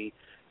tell me,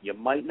 you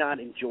might not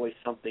enjoy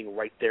something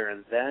right there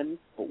and then,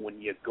 but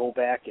when you go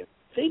back and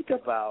think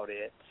about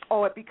it,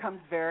 it becomes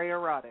very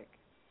erotic.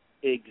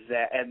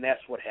 And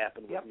that's what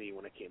happened with me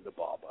when it came to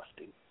ball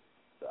busting.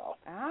 So.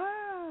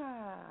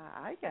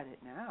 I get it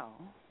now.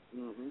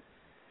 Mm-hmm.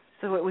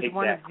 So it was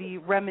one of the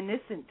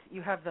reminiscent.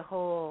 You have the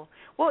whole.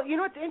 Well,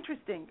 it's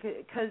interesting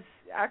because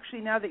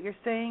actually now that you're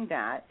saying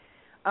that,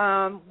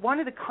 one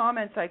of the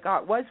comments I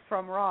got was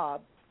from Rob,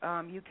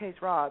 UK's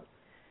Rob,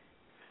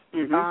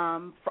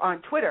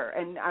 on Twitter,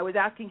 and I was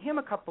asking him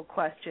a couple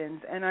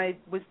questions, and I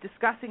was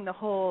discussing the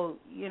whole,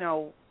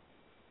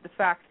 the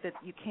fact that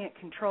you can't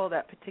control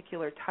that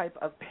particular type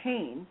of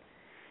pain.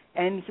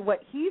 And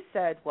what he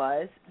said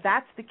was,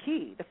 that's the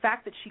key. The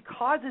fact that she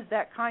causes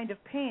that kind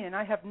of pain, and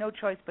I have no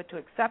choice but to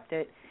accept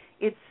it,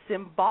 it's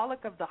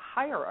symbolic of the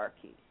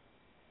hierarchy.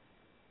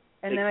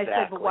 And then I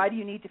said, well, why do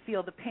you need to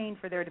feel the pain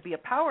for there to be a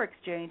power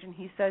exchange? And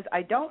he says,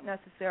 I don't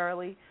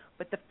necessarily,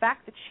 but the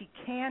fact that she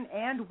can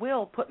and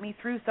will put me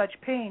through such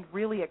pain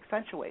really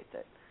accentuates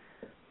it.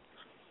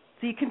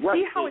 So you can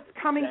see how it's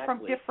coming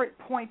from different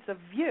points of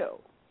view.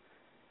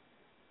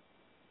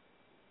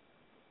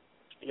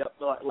 Yep,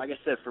 like I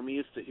said, for me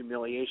it's the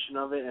humiliation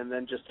of it, and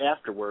then just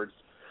afterwards,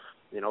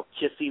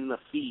 kissing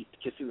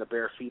the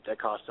bare feet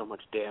that caused so much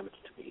damage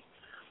to me.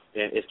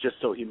 And it's just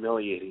so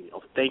humiliating,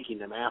 thanking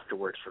them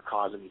afterwards for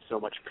causing me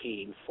so much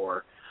pain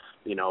for,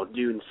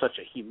 doing such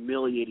a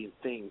humiliating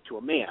thing to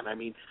a man. I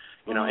mean,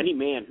 any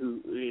man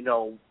who,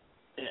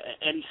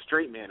 any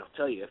straight man will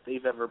tell you if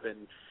they've ever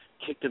been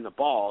kicked in the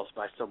balls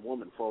by some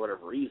woman for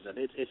whatever reason,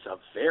 it's a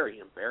very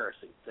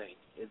embarrassing thing.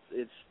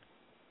 It's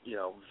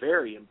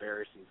very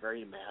embarrassing,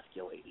 very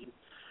emasculating.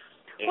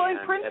 Well, and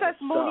Princess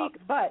Monique's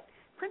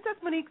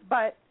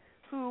butt,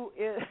 who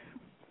is,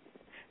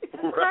 it's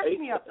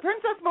cracking me up.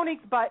 Princess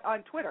Monique's butt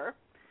on Twitter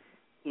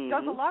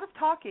does a lot of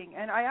talking,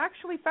 and I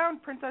actually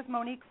found Princess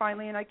Monique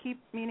finally, and I keep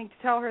meaning to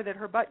tell her that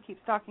her butt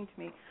keeps talking to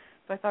me,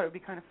 so I thought it would be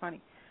kind of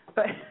funny.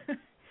 But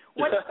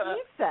what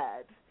he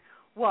said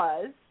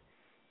was,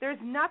 there's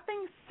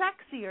nothing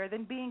sexier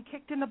than being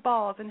kicked in the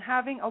balls and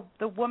having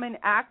the woman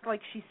act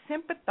like she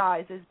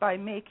sympathizes by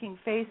making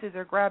faces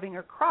or grabbing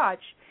her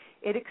crotch.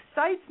 It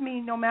excites me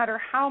no matter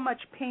how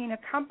much pain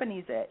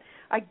accompanies it.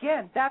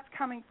 Again, that's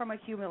coming from a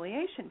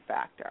humiliation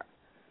factor.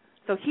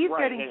 So he's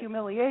Right. getting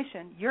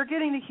humiliation. You're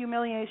getting the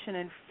humiliation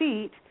in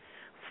feet.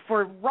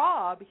 For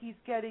Rob, he's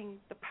getting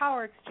the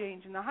power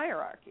exchange in the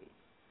hierarchy.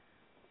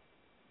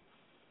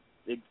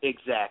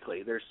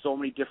 Exactly. There's so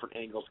many different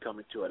angles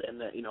coming to it. And,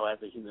 that,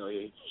 as a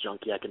humiliation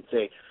junkie, I can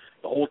say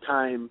the whole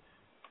time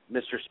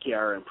Mistress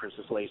Kiara and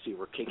Princess Lacey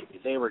were kicking me,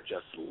 they were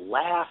just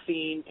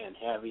laughing and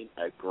having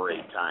a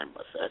great time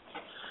with it.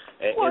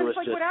 It was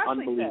like just what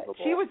Ashley unbelievable.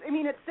 said. She was,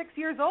 at 6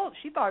 years old,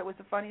 she thought it was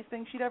the funniest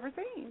thing she'd ever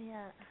seen.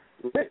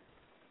 Yeah. Right.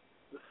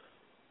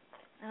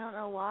 I don't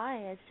know why.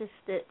 It's just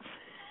it.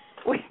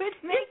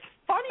 It's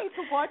funny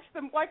to watch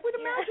them. Like, would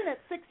imagine at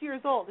 6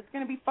 years old, it's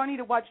going to be funny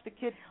to watch the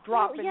kids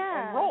drop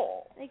and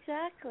roll.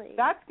 Exactly.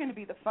 That's going to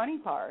be the funny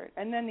part.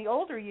 And then the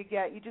older you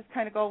get, you just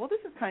kind of go, well,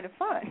 this is kind of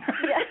fun.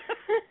 Yeah.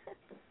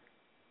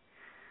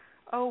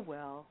 Oh,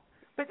 well.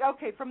 But,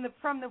 okay, from the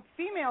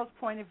female's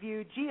point of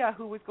view, Gia,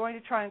 who was going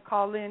to try and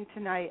call in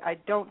tonight, I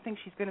don't think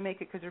she's going to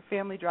make it because her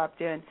family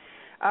dropped in.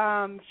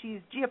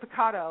 She's Gia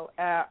Picato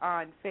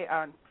on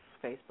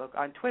Facebook,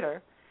 on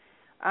Twitter.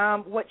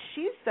 What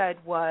she said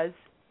was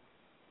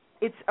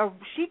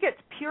she gets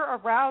pure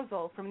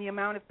arousal from the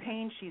amount of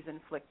pain she's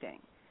inflicting.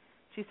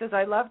 She says,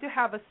 I love to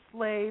have a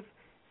slave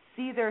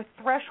see their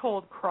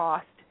threshold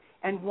crossed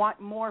and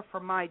want more for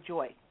my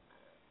joy.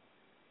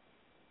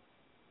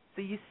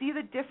 So you see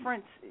the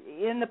difference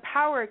in the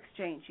power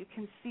exchange. You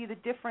can see the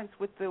difference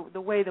with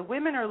the way the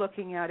women are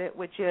looking at it,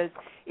 which is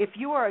if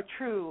you are a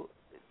true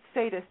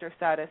sadist or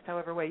sadist,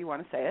 however way you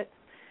want to say it.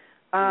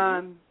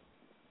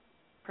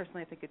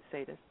 Personally, I think it's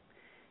sadist.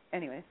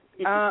 Anyways,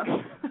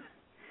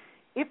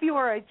 if you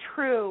are a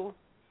true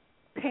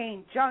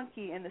pain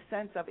junkie in the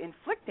sense of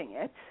inflicting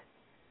it,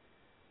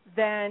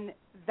 then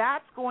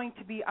that's going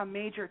to be a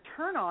major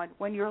turn-on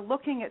when you're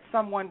looking at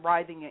someone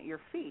writhing at your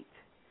feet.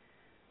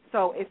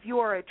 So if you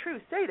are a true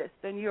sadist,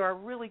 then you are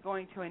really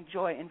going to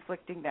enjoy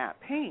inflicting that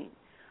pain.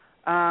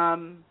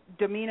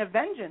 Domina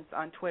Vengeance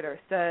on Twitter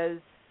says,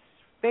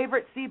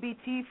 favorite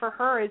CBT for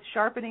her is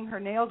sharpening her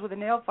nails with a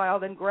nail file,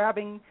 then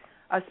grabbing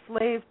a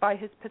slave by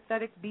his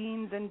pathetic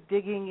beans and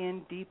digging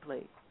in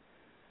deeply.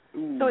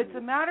 Ooh. So it's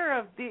a matter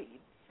of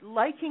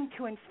liking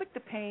to inflict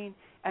the pain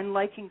and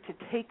liking to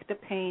take the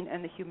pain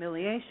and the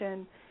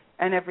humiliation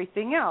and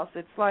everything else.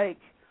 It's like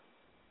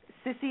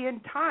Sissy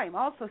in Time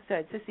also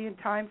said, Sissy in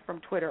Time from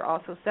Twitter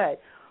also said,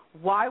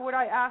 why would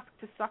I ask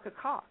to suck a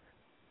cock?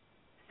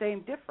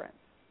 Same difference.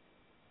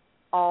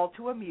 All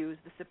to amuse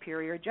the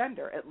superior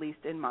gender, at least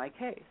in my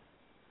case.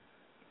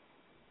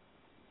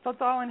 So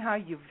it's all in how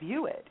you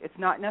view it. It's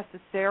not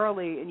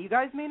necessarily, and you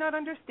guys may not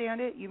understand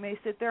it. You may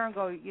sit there and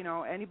go,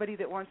 anybody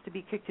that wants to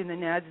be kicked in the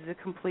nads is a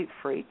complete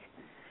freak.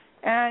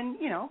 And,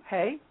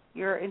 hey,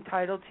 you're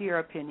entitled to your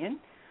opinion,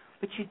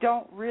 but you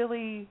don't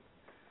really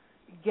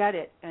get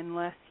it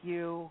unless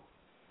you,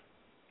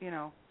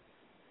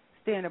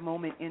 stand a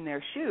moment in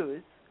their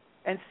shoes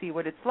and see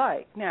what it's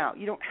like. Now,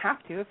 you don't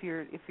have to if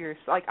you're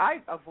like,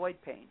 I avoid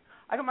pain.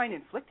 I don't mind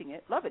inflicting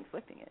it, love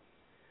inflicting it.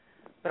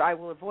 But I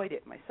will avoid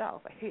it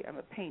myself. I'm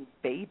a pain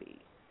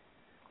baby,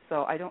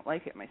 so I don't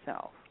like it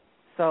myself.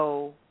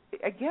 So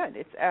again,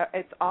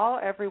 it's all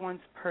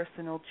everyone's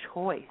personal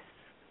choice,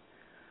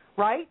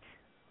 right?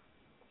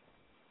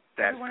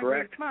 That's everyone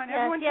correct. Agrees. Come on, yes,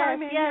 everyone yes,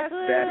 chime in. Yes,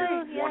 that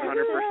is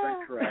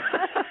 100%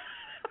 correct.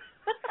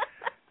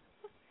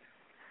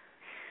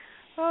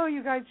 Oh,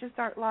 you guys just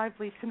aren't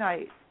lively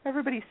tonight.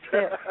 Everybody's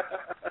sick.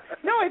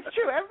 No, it's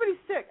true.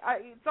 Everybody's sick.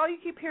 It's all you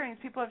keep hearing is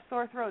people have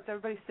sore throats.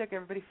 Everybody's sick.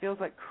 Everybody feels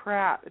like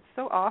crap. It's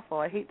so awful.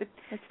 I hate the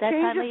it's that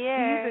change time of of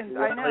year. seasons.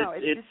 I know.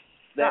 It's just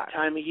that sucks.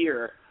 time of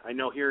year. I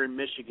know here in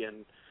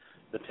Michigan,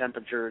 the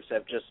temperatures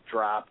have just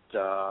dropped.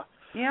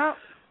 Yeah.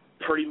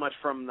 Pretty much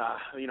from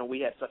we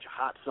had such a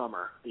hot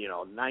summer,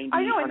 90,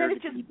 I know, and then 100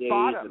 it just degree days,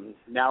 bottomed. and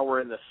now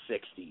we're in the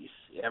 60s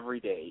every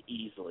day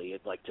easily.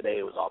 It's like today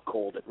it was all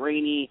cold and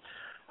rainy.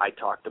 I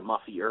talked to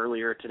Muffy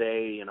earlier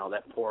today.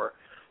 That poor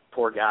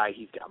guy.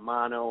 He's got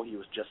mono. He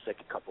was just sick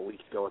a couple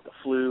weeks ago with the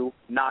flu.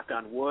 Knock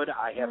on wood,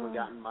 I haven't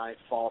gotten my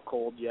fall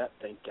cold yet.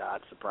 Thank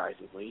God,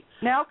 surprisingly.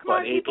 Now, come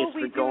on, people, it's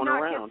we been do going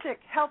not around. get sick.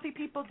 Healthy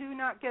people do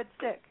not get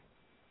sick.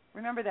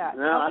 Remember that.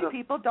 No, Healthy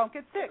people don't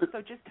get sick. So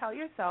just tell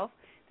yourself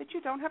that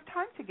you don't have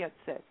time to get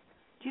sick.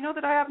 Do you know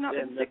that I have not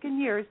been sick in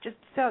years? Just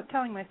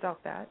telling myself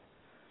that.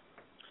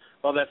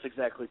 Well, that's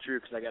exactly true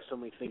because I got so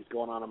many things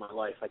going on in my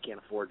life. I can't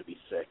afford to be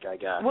sick. I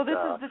got this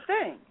is the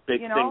thing.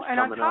 Big things and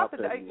on coming top up. of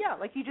that,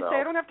 like you just say,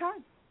 I don't have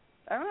time.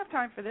 I don't have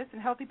time for this,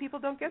 and healthy people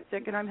don't get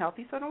sick, and I'm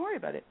healthy, so don't worry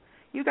about it.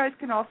 You guys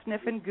can all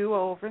sniff and goo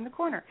over in the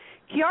corner.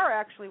 Kiara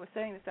actually was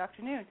saying this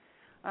afternoon,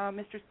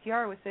 Mistress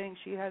Kiara was saying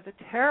she has a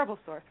terrible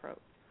sore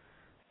throat.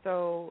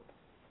 So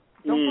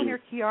don't go near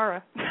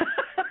Kiara.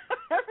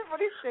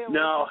 Everybody stay away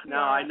from Kiara.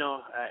 I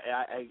know.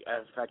 I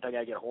in fact, I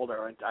got to get a hold of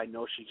her. I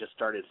know she just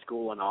started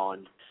school and all,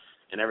 and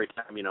every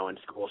time, in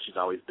school she's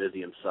always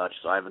busy and such,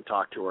 so I haven't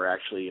talked to her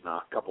actually in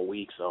a couple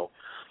weeks, so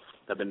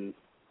I've been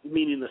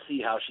meaning to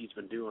see how she's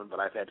been doing,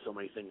 but I've had so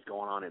many things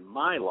going on in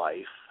my life.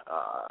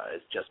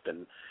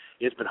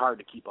 It's been hard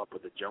to keep up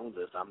with the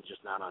Joneses. I'm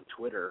just not on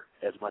Twitter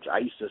as much. I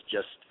used to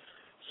just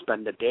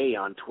spend a day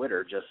on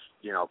Twitter just,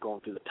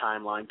 going through the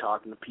timeline,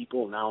 talking to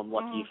people. Now I'm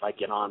lucky if I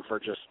get on for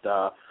just,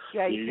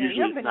 usually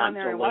you haven't been not on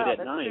there until in a while. late at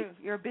That's night. true.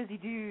 You're a busy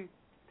dude.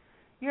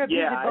 You're a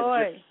busy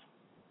boy.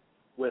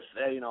 With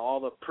all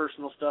the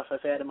personal stuff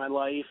I've had in my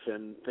life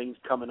and things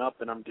coming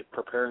up and I'm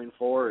preparing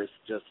for, it's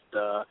just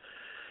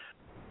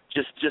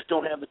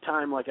don't have the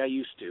time like I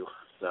used to.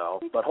 So,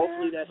 exactly. But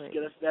hopefully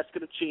that's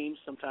gonna change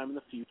sometime in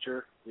the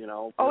future.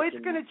 Oh,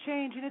 it's gonna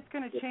change, and it's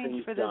gonna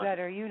change for the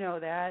better. You know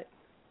that.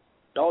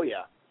 Oh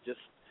yeah, just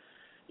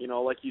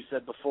like you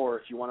said before,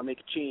 if you want to make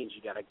a change,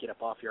 you got to get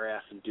up off your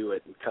ass and do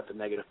it, and cut the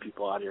negative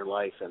people out of your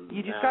life. And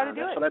you just got to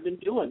do it. That's what I've been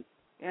doing.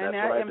 And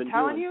I'm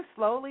telling you,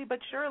 slowly but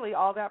surely,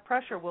 all that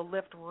pressure will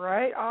lift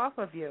right off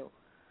of you.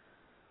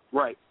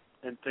 Right,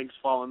 and things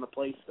fall into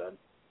place then.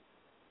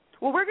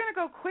 Well, we're going to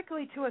go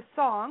quickly to a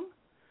song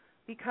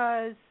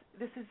because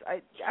this is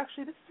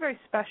very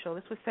special.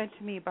 This was sent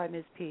to me by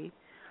Ms. P.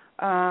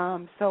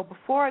 So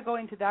before I go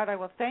into that, I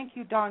will thank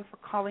you, Dawn, for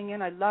calling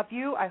in. I love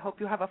you. I hope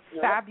you have a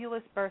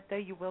fabulous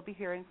birthday. You will be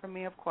hearing from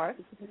me, of course.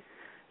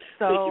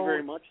 So thank you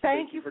very much.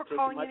 Thank you for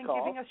calling in and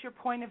giving us your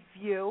point of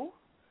view.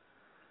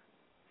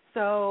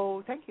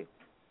 So thank you.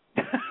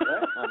 I'm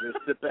going to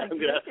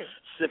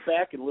sit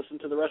back and listen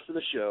to the rest of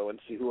the show and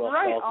see who else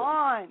calls in. Right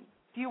on.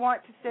 Do you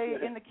want to stay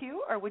in the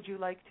queue, or would you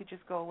like to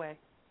just go away?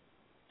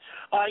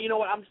 You know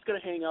what? I'm just going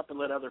to hang up and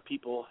let other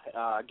people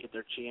get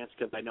their chance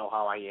because I know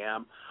how I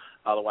am.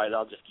 Otherwise,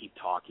 I'll just keep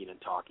talking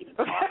and talking and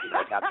talking.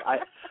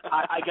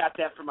 I got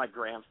that from my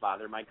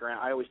grandfather.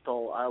 I always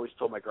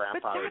told my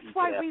grandfather he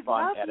could have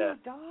fun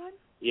at Don.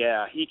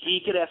 Yeah,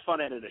 he could have fun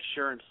at an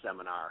assurance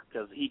seminar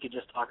because he could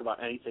just talk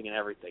about anything and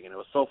everything. And it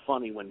was so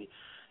funny when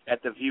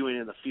at the viewing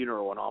and the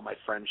funeral when all my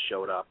friends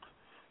showed up,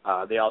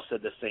 they all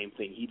said the same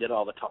thing. He did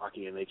all the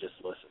talking and they just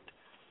listened.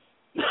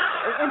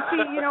 And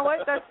see, you know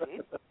what?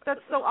 That's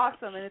so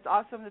awesome, and it's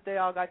awesome that they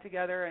all got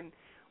together and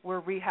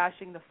were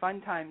rehashing the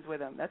fun times with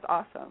him. That's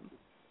awesome.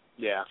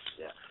 Yeah.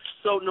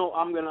 So no,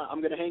 I'm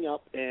gonna hang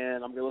up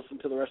and I'm gonna listen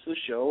to the rest of the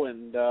show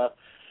and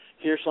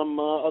hear some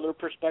other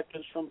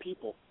perspectives from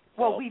people.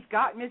 Well, we've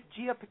got Miss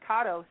Gia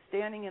Picado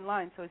standing in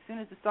line, so as soon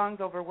as the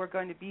song's over, we're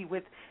going to be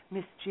with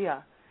Miss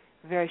Gia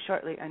very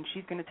shortly, and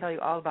she's going to tell you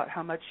all about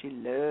how much she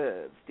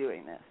loves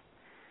doing this.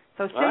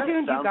 So stay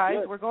tuned, you guys.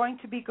 Good. We're going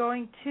to be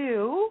going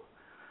to...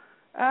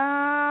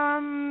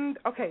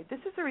 okay, this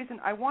is the reason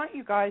I want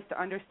you guys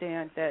to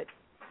understand that,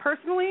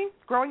 personally,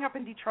 growing up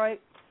in Detroit,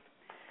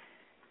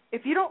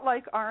 if you don't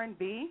like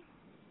R&B,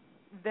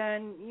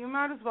 then you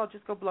might as well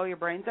just go blow your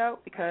brains out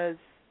because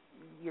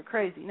you're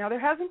crazy. Now, there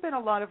hasn't been a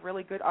lot of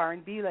really good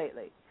R&B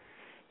lately,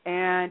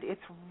 and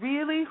it's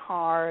really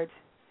hard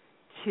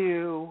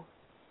to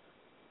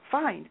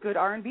find good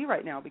R&B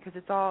right now because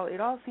it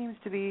all seems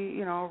to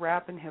be,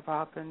 rap and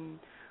hip-hop and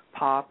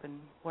pop and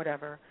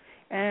whatever.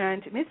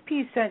 And Miss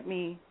P sent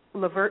me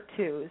Levert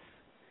 2's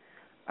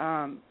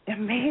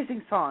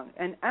amazing song.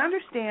 And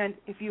understand,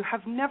 if you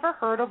have never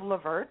heard of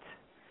Levert,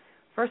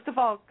 first of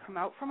all, come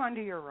out from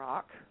under your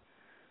rock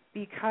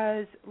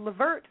because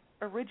Levert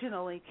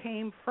originally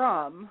came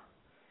from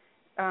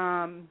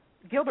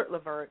Gilbert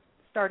Levert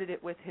started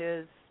it with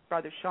his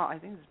brother Sean, I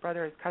think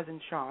his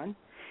cousin Sean,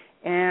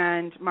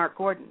 and Mark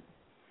Gordon.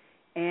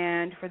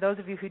 And for those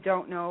of you who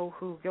don't know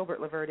who Gilbert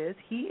Levert is,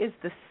 he is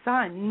the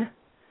son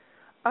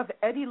of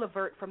Eddie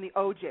Levert from the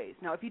OJs.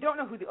 Now, if you don't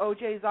know who the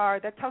OJs are,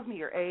 that tells me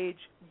your age.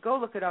 Go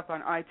look it up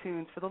on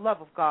iTunes. For the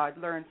love of God,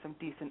 learn some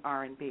decent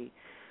R&B.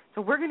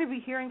 So we're going to be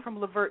hearing from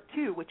Levert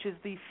 2, which is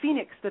the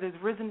phoenix that has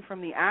risen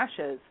from the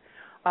ashes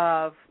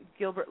of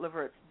Gilbert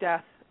Levert's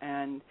death,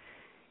 and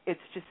it's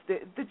just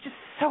they're just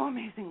so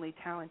amazingly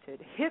talented.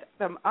 Hit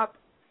them up.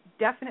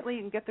 Definitely,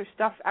 you can get their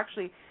stuff.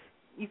 Actually,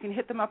 you can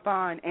hit them up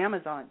on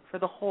Amazon for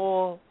the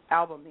whole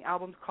album. The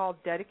album's called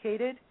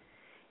Dedicated,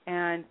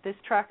 and this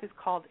track is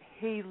called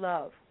Hey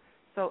Love.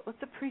 So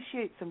let's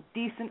appreciate some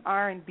decent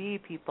R&B,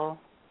 people.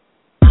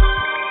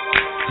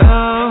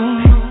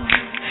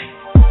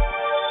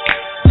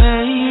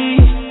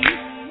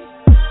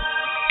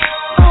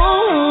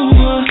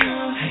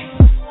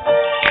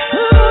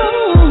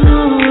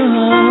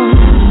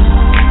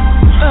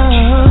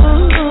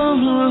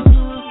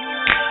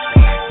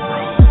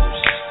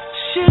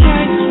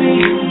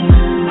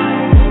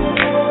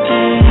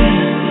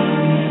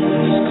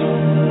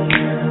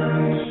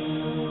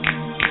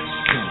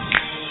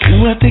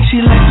 I think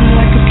she likes me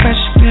like a fresh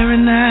pair of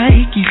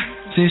Nike.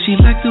 Says she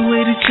like the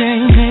way the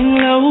chain hang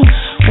low.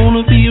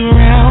 Wanna be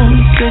around me.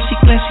 Says she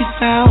glad she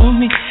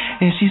found me.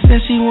 And she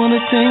said she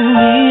wanna take me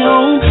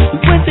home. We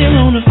went there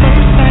on the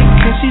first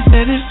night, cause she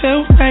said it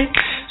felt right.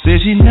 Said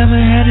she never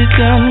had it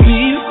done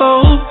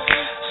before.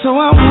 So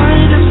I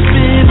wanted to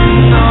spend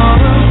all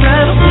of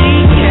that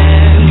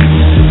weekend.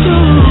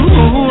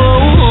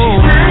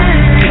 Ooh.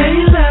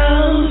 Hey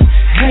love,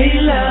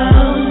 hey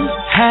love,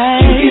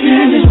 hey. You can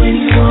have it when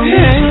you want it.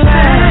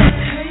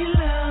 Hey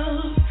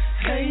love,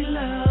 hey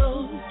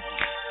love,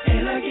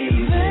 and I give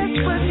you that's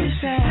what you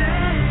say.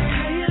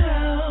 Hey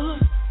love,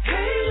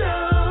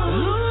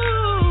 ooh.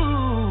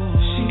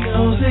 She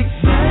knows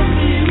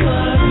exactly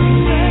what she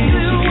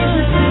gives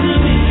it to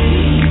me.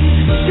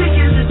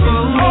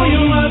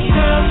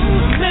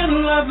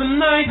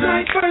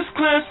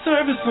 first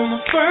service on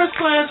the first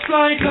class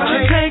flight.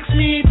 It takes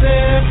me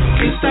there,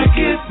 if I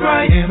get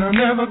right. And I'm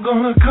never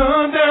gonna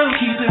come down.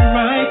 Keep it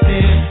right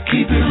there,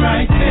 keep it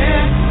right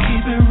there,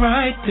 keep it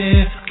right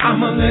there.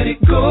 I'ma let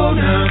it go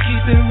now,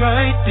 keep it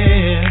right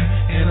there.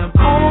 And I'm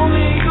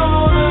only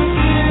gonna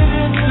give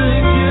it to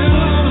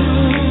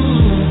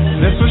you.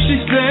 That's what she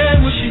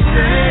said, what she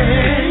said.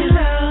 Hey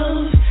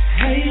love,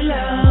 hey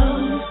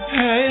love,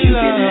 hey love. You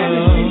can have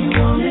it when you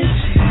want it.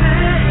 She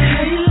said,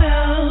 hey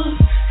love,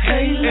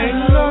 hey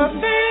love, hey love,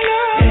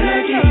 and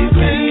I give you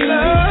plenty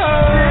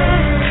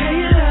love.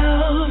 Hey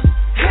love,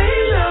 hey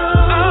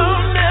love,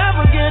 I'm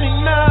never getting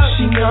enough.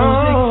 She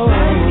knows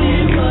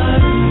exactly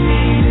what I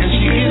need, and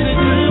she gives it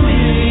to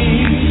me.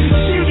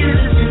 She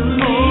gives it to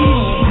me.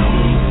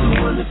 So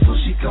wonderful,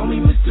 she call me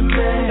Mr.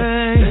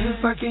 Man. And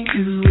if I can't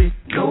do it,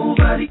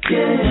 nobody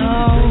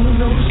can.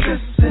 No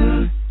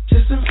stressing,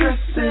 just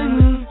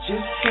impressing,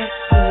 just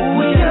guessing.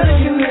 We got a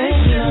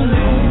connection.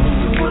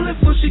 So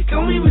wonderful, she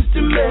call me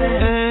Mr.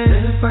 Man.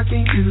 And if I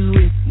can't do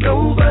it,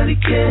 nobody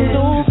can.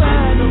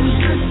 Nobody. No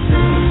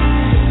stressing,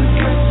 just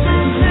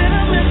impressing. And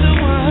I'm at the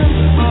one.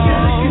 We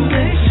got a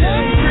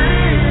connection.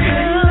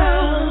 Hey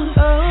love,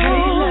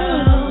 hey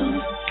love,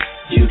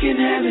 you can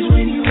have it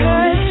when you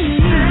want it.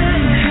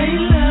 Hey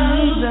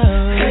love,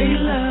 hey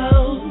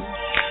love,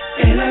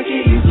 and I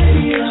give you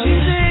plenty of. She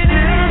said,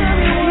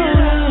 hey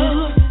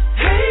love,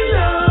 hey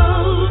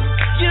love,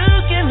 you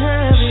can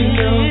have it. She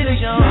knows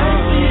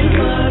exactly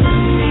what I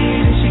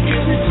need, and she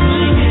gives it to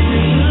me.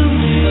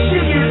 She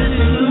gives it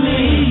to me.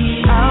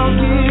 I'll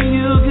give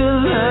you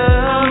good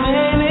love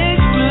and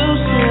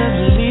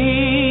exclusively.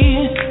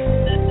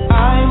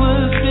 I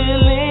was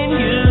feeling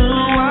you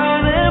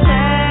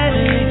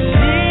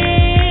automatically.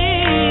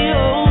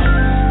 Oh,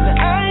 now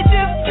I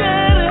just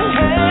gotta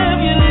have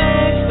you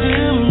next to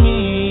me.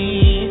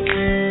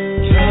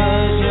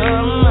 'Cause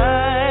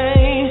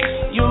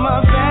you're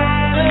my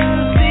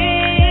fantasy.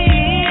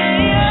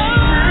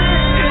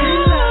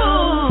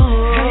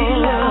 Hey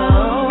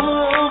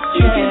love,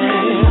 you can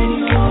have it when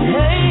you want it.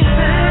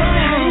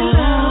 Hey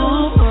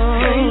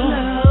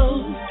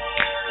love,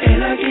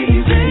 and I give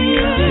you plenty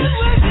of it.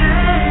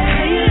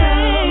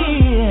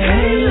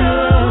 Hey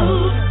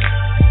love,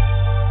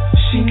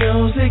 she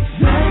knows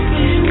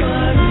exactly what I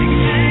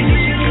need.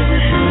 She gives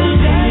it to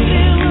me.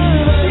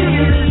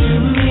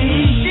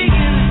 She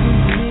gives it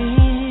to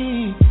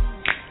me.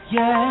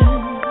 Yeah.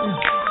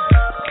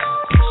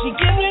 She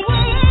gives me what I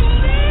need.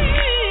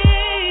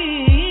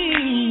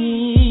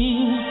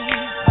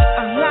 I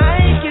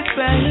like it,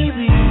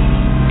 baby.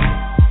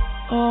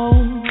 Oh,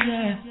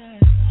 yeah.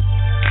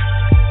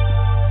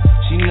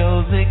 She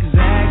knows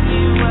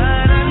exactly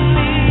what I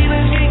need,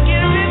 and she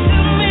gives it to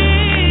me.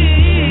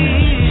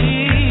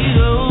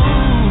 Oh.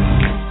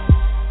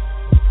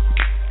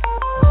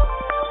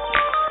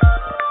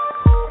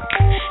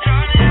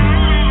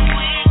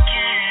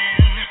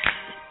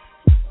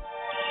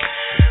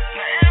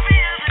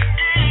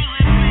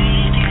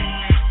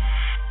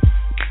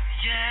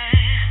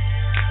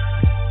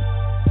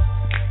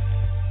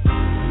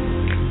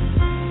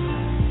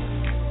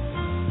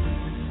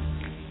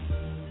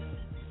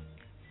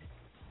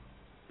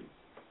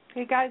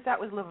 Hey guys, that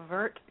was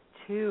Levert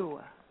 2,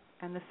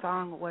 and the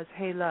song was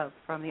Hey Love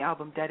from the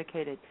album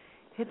Dedicated.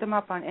 Hit them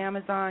up on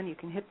Amazon. You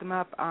can hit them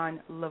up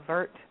on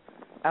Levert,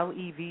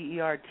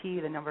 Levert,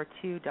 the number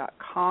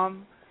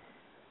 2.com.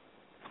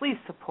 Please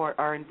support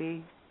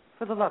R&B,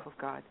 for the love of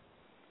God.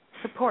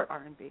 Support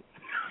R&B.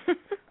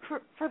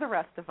 for the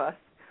rest of us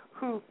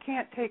who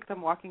can't take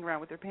them walking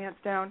around with their pants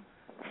down,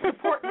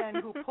 support men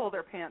who pull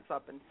their pants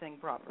up and sing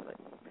properly.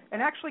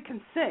 And actually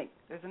can sing.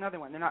 There's another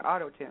one. They're not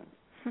auto-tuned.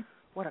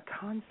 What a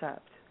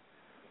concept.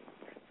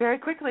 Very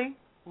quickly,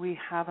 we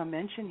have a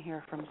mention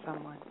here from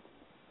someone.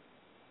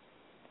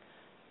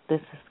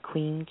 This is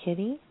Queen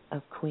Kitty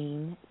of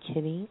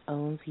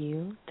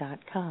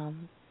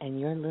QueenKittyOwnsYou.com, and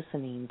you're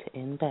listening to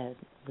In Bed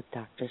with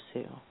Dr.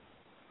 Sue.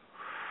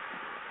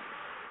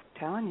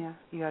 Telling you,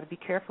 you got to be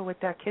careful with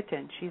that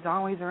kitten. She's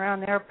always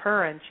around there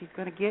purring. She's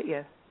going to get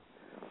you.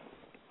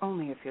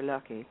 Only if you're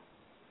lucky.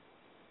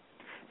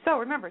 So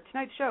remember,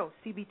 tonight's show,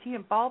 CBT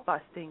and ball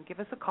busting.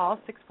 Give us a call,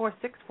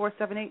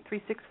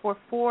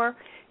 646-478-3644.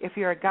 If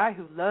you're a guy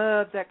who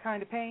loves that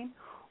kind of pain,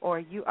 or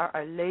you are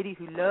a lady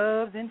who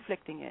loves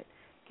inflicting it,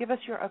 give us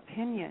your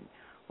opinion.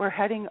 We're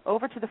heading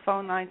over to the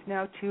phone lines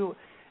now to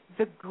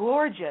the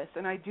gorgeous,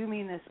 and I do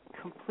mean this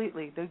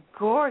completely, the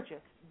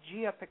gorgeous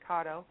Gia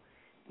Picado.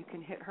 You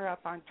can hit her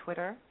up on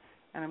Twitter,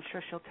 and I'm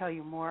sure she'll tell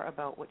you more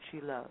about what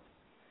she loves.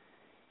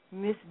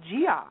 Miss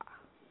Gia.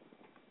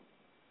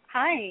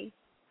 Hi.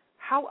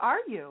 How are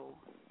you?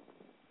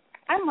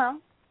 I'm well.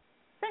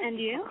 Thank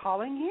you for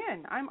calling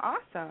in. I'm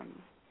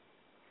awesome.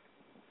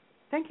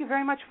 Thank you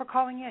very much for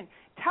calling in.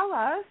 Tell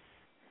us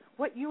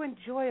what you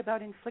enjoy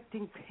about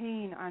inflicting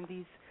pain on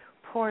these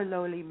poor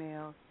lowly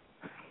males.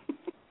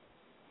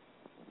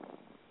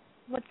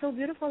 What's so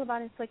beautiful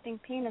about inflicting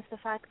pain is the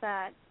fact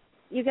that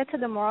you get to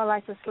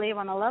demoralize a slave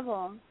on a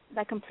level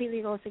that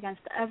completely goes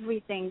against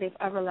everything they've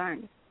ever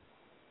learned.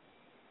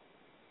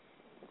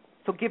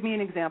 So give me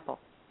an example.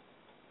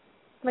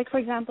 like, for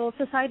example,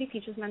 society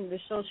teaches men that they're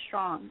so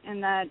strong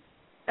and that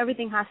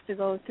everything has to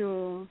go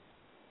through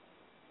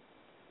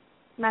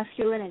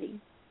masculinity.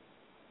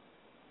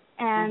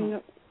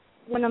 And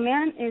when a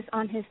man is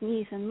on his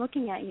knees and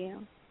looking at you,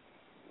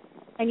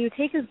 and you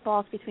take his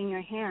balls between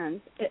your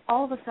hands,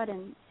 all of a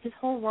sudden, his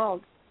whole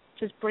world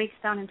just breaks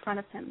down in front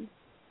of him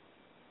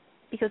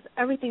because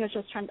everything is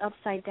just turned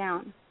upside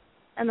down.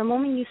 And the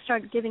moment you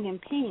start giving him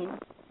pain,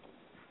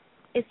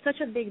 it's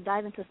such a big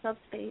dive into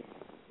subspace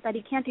that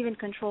he can't even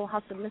control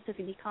how submissive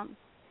he becomes.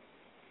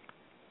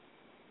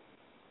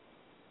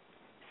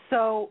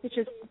 So,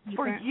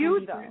 for you,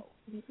 deeper.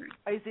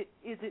 though, is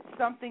it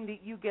something that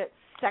you get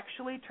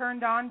sexually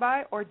turned on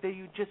by, or do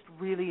you just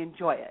really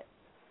enjoy it?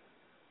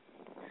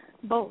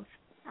 Both,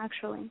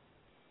 actually.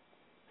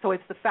 So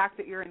it's the fact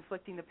that you're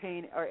inflicting the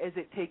pain, or is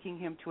it taking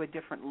him to a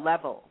different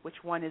level? Which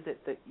one is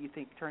it that you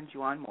think turns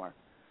you on more?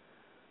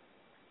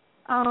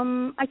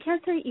 I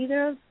can't say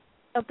either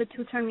of the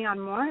two turn me on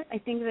more. I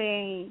think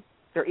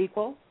they're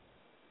equal?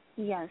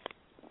 Yes.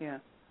 Yeah.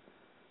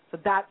 So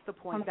that's the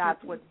point.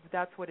 That's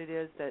what it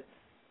is. That's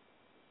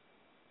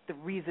the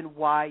reason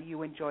why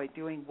you enjoy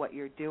doing what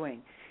you're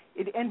doing.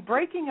 And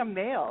breaking a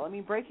male. I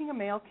mean, breaking a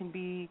male can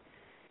be,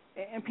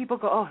 and people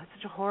go, oh, it's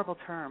such a horrible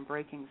term,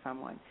 breaking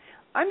someone.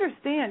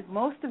 Understand,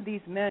 most of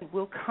these men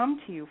will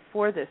come to you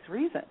for this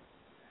reason.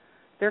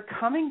 They're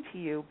coming to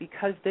you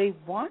because they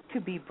want to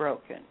be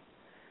broken,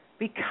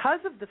 because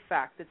of the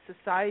fact that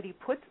society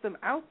puts them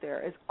out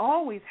there as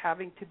always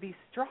having to be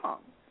strong.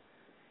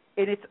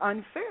 And it's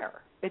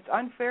unfair. It's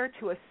unfair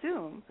to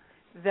assume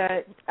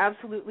that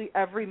absolutely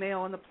every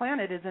male on the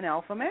planet is an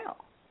alpha male.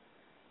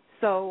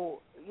 So,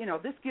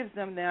 this gives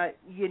them that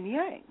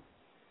yin-yang,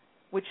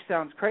 which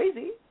sounds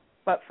crazy,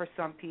 but for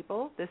some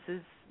people, this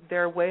is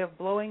their way of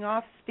blowing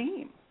off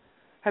steam.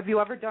 Have you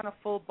ever done a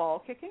full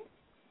ball kicking?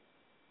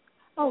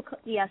 Oh,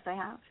 yes, I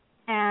have.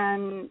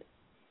 And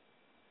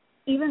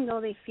even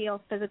though they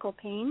feel physical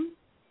pain,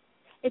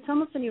 it's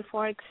almost a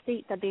euphoric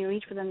state that they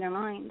reach within their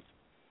minds.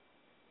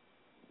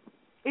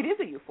 It is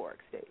a euphoric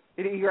state.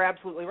 You're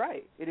absolutely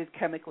right. It is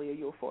chemically a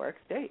euphoric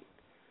state.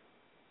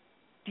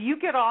 Do you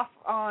get off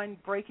on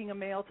breaking a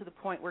male to the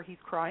point where he's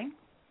crying?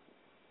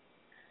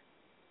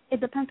 It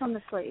depends on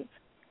the slave.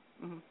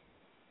 Mm-hmm.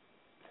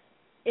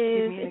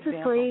 If it's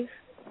a slave,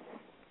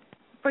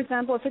 for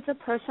example, if it's a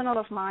personal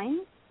of mine,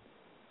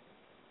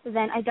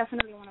 then I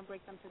definitely want to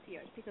break them to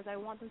tears because I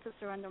want them to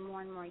surrender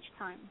more and more each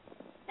time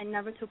and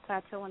never to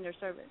plateau in their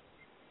service.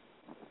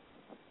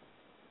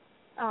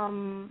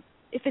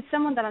 If it's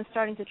someone that I'm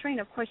starting to train,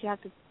 of course you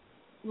have to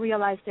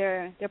realize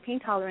their pain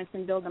tolerance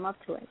and build them up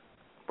to it.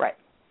 Right.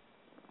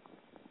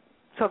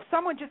 So if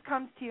someone just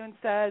comes to you and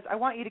says, I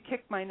want you to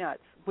kick my nuts,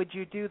 would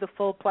you do the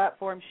full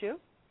platform shoe?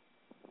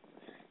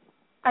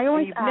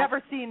 You've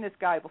never seen this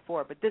guy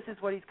before, but this is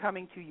what he's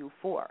coming to you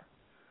for.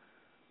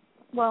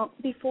 Well,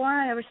 before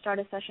I ever start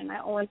a session, I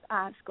always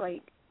ask,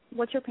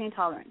 what's your pain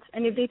tolerance?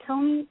 And if they tell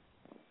me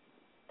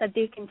that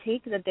they can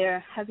take, that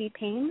they're heavy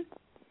pain,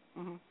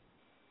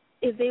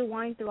 if they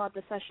whine throughout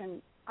the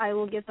session, I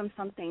will give them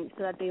something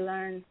so that they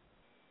learn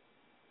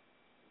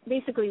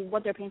basically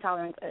what their pain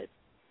tolerance is.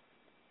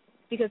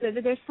 Because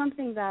if there's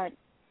something that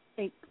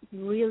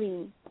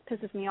really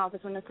pisses me off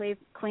is when the slave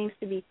claims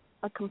to be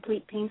a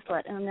complete pain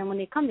slut, and then when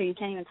they come there, you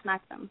can't even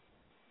smack them.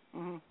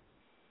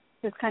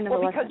 It's kind of a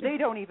lesson. Because they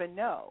don't even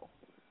know.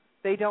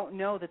 They don't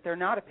know that they're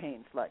not a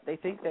pain slut. They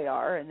think they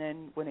are, and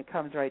then when it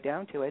comes right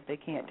down to it, they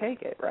can't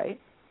take it, right?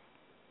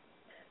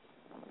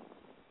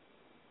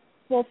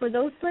 Well, for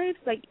those slaves,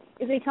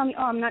 if they tell me,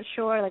 oh, I'm not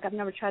sure, I've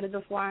never tried it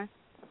before,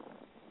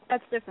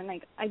 that's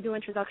different. I do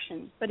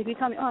introduction. But if you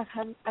tell me, oh,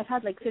 I've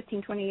had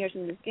 15, 20 years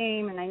in this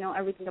game, and I know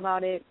everything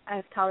about it,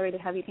 I've tolerated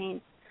heavy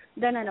pain,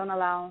 then I don't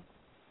allow,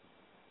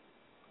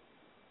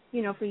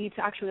 for you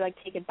to actually,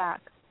 take it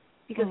back.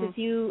 Because if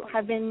you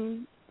have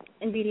been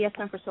in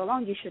BDSM for so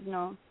long, you should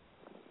know.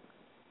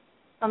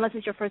 Unless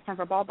it's your first time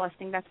for ball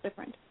busting, that's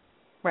different.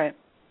 Right.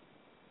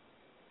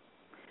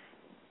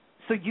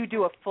 So you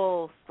do a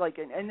full,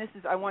 and this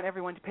is, I want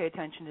everyone to pay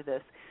attention to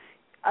this,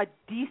 a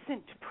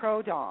decent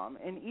pro-dom,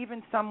 and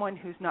even someone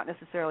who's not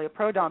necessarily a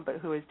pro-dom but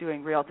who is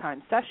doing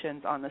real-time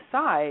sessions on the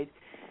side,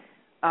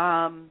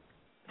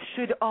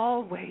 should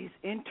always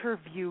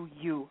interview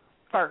you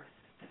first.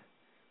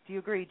 Do you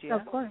agree, Gia?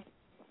 Of course.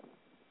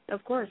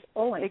 Of course,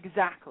 always.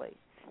 Exactly.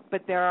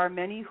 But there are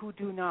many who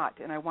do not,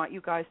 and I want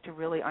you guys to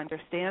really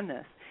understand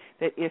this,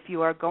 that if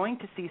you are going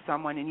to see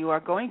someone and you are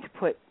going to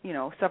put,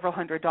 several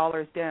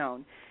 $100s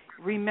down,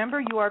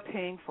 remember you are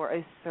paying for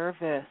a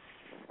service.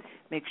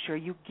 Make sure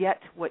you get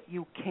what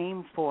you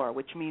came for,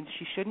 which means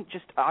she shouldn't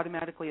just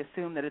automatically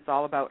assume that it's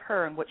all about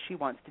her and what she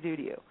wants to do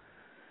to you.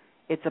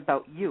 It's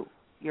about you.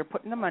 You're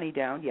putting the money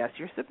down. Yes,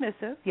 you're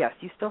submissive. Yes,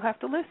 you still have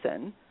to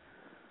listen,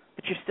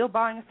 but you're still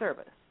buying a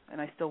service. And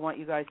I still want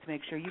you guys to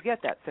make sure you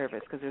get that service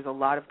because there's a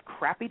lot of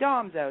crappy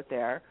doms out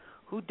there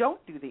who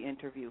don't do the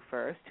interview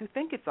first, who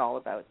think it's all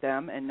about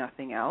them and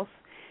nothing else.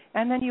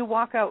 And then you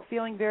walk out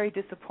feeling very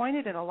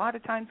disappointed and a lot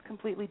of times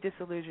completely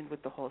disillusioned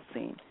with the whole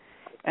scene.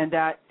 And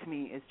that, to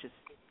me, is just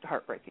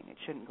heartbreaking. It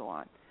shouldn't go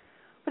on.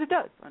 But it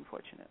does,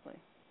 unfortunately.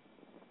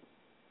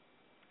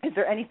 Is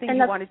there anything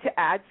you wanted to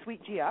add,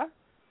 sweet Gia?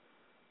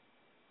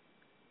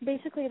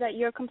 Basically, that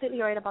you're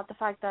completely right about the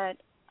fact that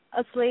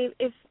a slave,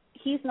 if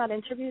he's not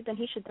interviewed, then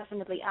he should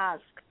definitely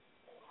ask.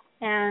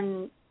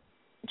 And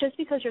just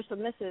because you're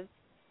submissive,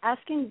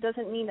 asking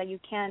doesn't mean that you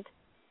can't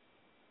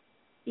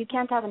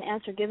have an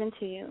answer given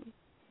to you.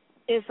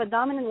 If a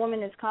dominant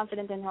woman is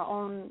confident in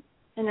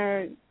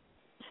her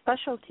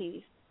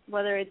specialties,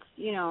 whether it's,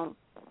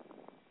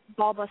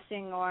 ball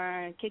busting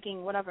or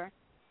kicking, whatever,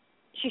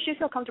 she should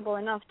feel comfortable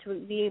enough to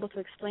be able to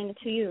explain it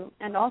to you.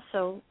 And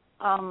also,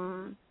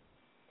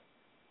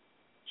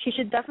 she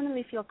should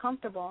definitely feel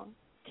comfortable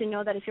to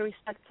know that if you're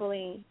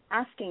respectfully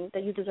asking,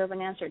 that you deserve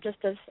an answer, just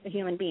as a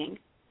human being,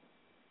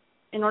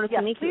 in order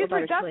to make you a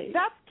better slave.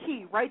 That's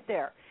key right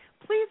there.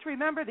 Please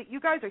remember that you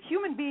guys are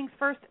human beings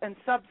first and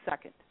sub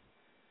second.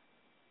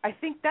 I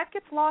think that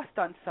gets lost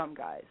on some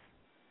guys.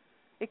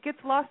 It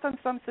gets lost on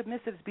some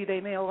submissives, be they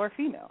male or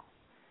female,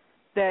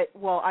 that,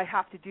 I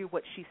have to do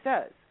what she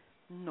says.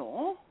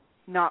 No,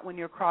 not when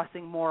you're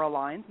crossing moral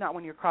lines, not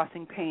when you're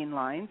crossing pain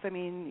lines. I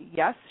mean,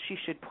 yes, she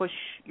should push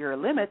your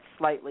limits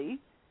slightly.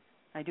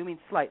 I do mean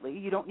slightly.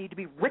 You don't need to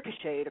be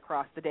ricocheted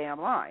across the damn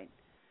line.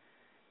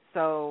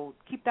 So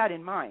keep that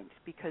in mind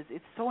because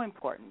it's so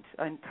important.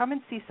 And come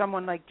and see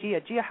someone like Gia.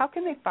 Gia, how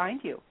can they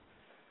find you?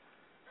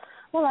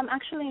 Well, I'm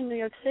actually in New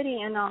York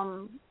City, and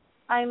I'm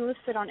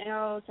listed on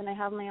Arrows, and I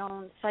have my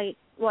own site.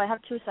 Well, I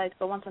have two sites,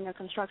 but one's under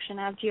construction.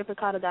 I have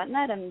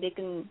giapicado.net, and they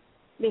can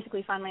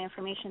basically find my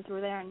information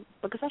through there and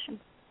book a session.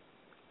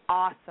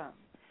 Awesome,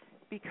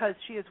 because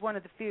she is one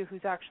of the few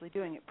who's actually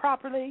doing it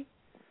properly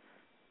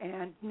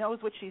and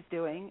knows what she's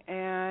doing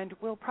and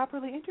will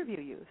properly interview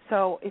you.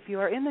 So if you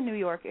are in the New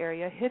York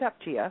area, hit up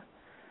Gia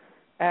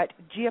at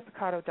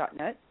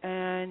giapicado.net,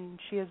 and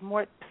she has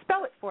more.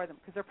 Spell it for them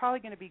because they're probably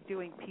going to be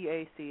doing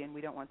PAC, and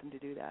we don't want them to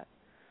do that.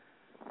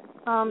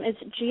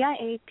 It's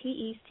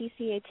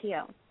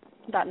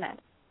giapeccato.net.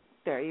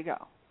 There you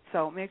go.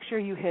 So make sure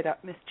you hit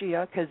up Miss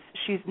Gia because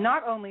she's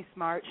not only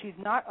smart, she's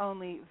not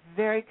only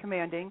very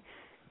commanding,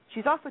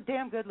 she's also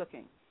damn good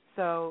looking.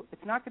 So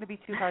it's not going to be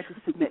too hard to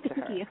submit to her.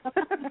 Thank you.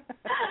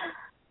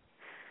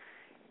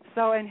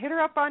 So, and hit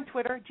her up on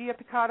Twitter, Gia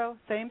Picado,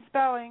 same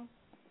spelling,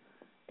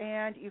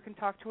 and you can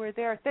talk to her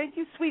there. Thank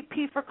you, Sweet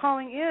Pea, for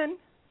calling in.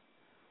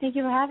 Thank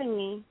you for having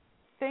me.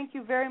 Thank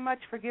you very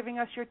much for giving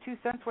us your 2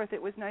 cents worth.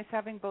 It was nice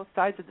having both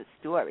sides of the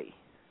story.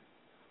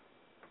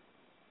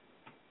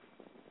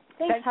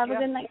 Thanks. Have a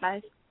good night,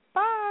 guys.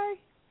 Bye.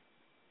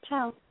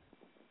 Ciao.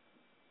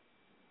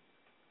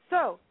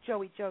 So,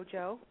 Joey. Yes,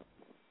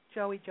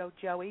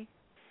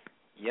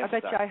 I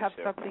bet you I have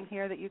Sue. something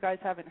here that you guys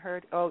haven't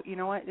heard. Oh, you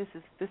know what? This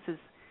is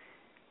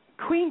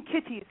Queen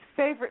Kitty's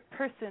favorite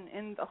person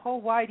in the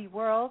whole widey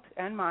world,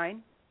 and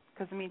mine,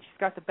 because, she's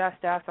got the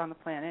best ass on the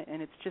planet,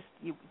 and it's just,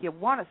 you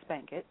want to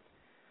spank it.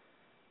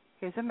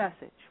 Here's a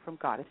message from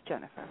Goddess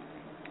Jennifer.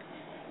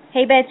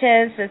 Hey,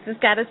 bitches. This is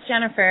Goddess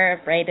Jennifer of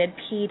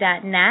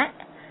RatedP.net,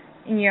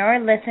 and you're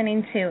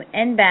listening to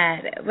In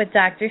Bed with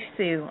Dr.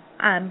 Sue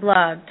on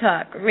Blog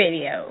Talk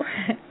Radio.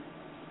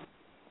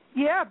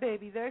 Yeah,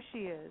 baby, there she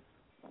is.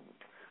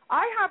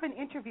 I have an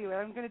interview, and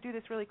I'm going to do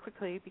this really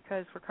quickly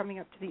because we're coming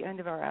up to the end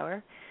of our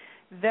hour,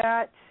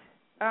 that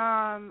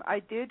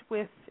I did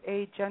with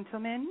a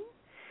gentleman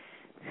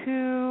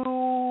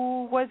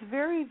who was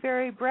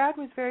Brad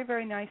was very,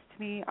 very nice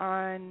to me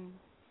on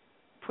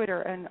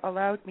Twitter and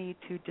allowed me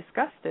to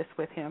discuss this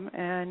with him,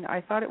 and I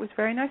thought it was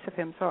very nice of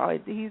him. So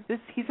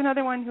he's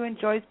another one who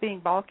enjoys being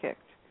ball kicked.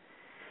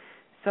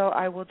 So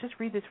I will just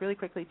read this really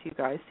quickly to you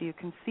guys so you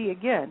can see,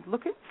 again,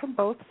 look at from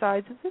both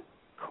sides of the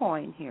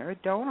coin here.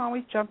 Don't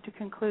always jump to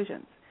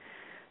conclusions.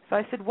 So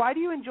I said, why do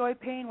you enjoy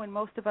pain when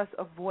most of us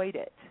avoid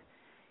it?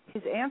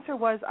 His answer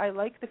was, I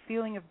like the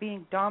feeling of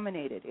being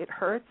dominated. It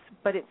hurts,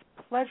 but it's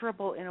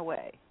pleasurable in a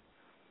way.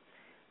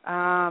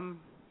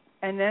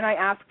 And then I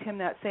asked him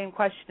that same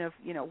question of,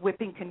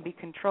 whipping can be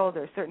controlled.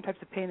 There are certain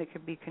types of pain that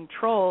can be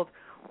controlled.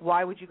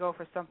 Why would you go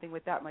for something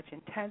with that much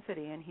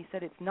intensity? And he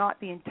said it's not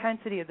the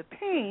intensity of the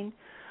pain.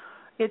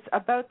 It's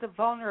about the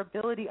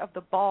vulnerability of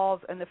the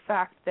balls and the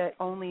fact that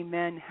only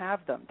men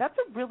have them. That's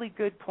a really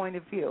good point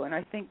of view, and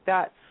I think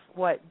that's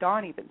what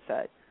Don even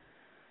said,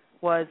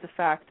 was the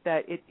fact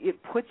that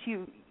it puts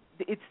you,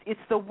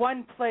 it's the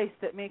one place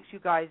that makes you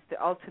guys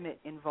the ultimate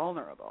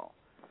invulnerable.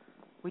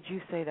 Would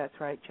you say that's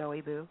right,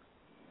 Joey Boo?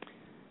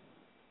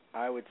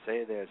 I would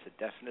say there's a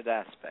definite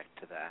aspect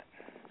to that.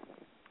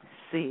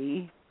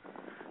 See?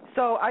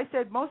 So I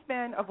said, most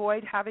men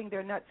avoid having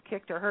their nuts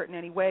kicked or hurt in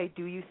any way.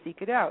 Do you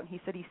seek it out? And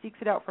he said he seeks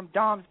it out from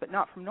doms, but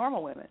not from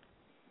normal women.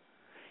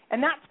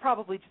 And that's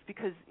probably just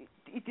because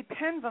it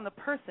depends on the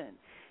person.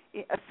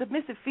 A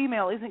submissive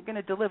female isn't going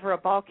to deliver a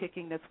ball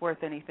kicking that's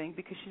worth anything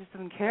because she just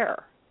doesn't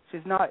care.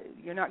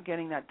 You're not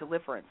getting that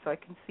deliverance. So I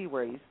can see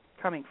where he's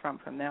coming from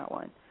that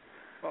one.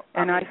 Well,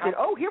 I said,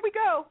 oh, here we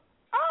go.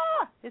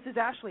 Ah, this is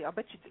Ashley. I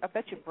bet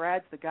you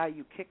Brad's the guy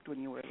you kicked when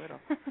you were little.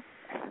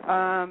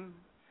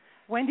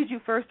 when did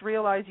you first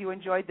realize you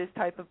enjoyed this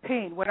type of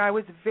pain? When I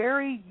was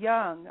very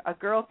young, a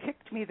girl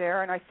kicked me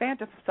there, and I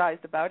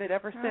fantasized about it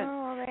ever since.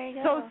 Oh, there you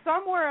go. So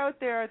somewhere out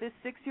there, this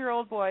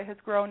 6-year-old boy has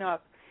grown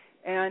up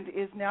and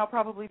is now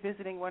probably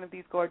visiting one of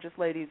these gorgeous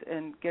ladies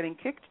and getting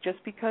kicked just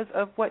because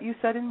of what you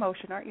set in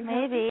motion, aren't you?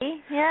 Maybe,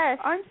 happy? Yes.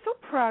 I'm so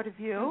proud of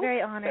you. I'm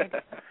very honored.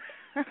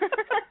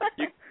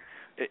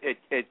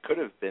 It could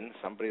have been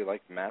somebody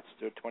like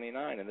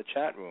Master29 in the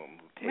chat room.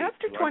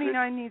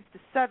 Master29 needs to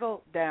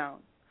settle down.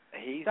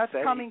 That's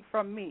coming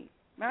from me.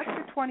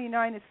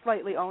 Master29 is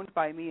slightly owned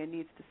by me and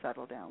needs to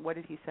settle down. What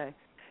did he say?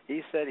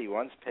 He said he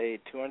once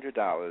paid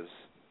 $200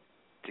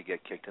 to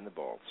get kicked in the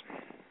balls.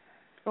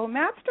 Well,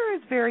 Mapster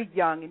is very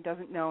young and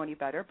doesn't know any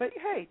better, but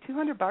hey,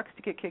 $200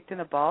 to get kicked in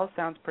the balls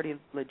sounds pretty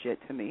legit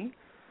to me.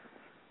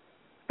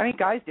 I mean,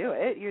 guys do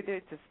it.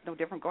 It's just no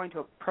different going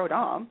to a pro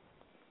dom.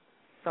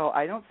 So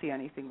I don't see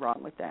anything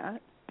wrong with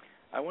that.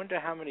 I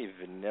wonder how many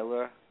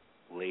vanilla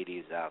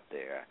ladies out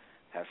there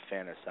have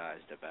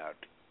fantasized about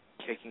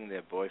kicking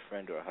their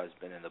boyfriend or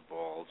husband in the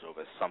balls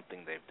over something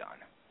they've done.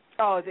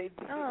 Oh,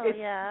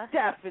 yeah.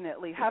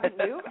 Definitely. Haven't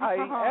you?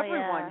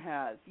 Everyone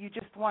has. You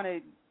just want to,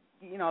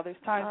 there's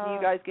times when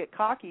you guys get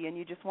cocky and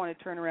you just want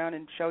to turn around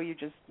and show you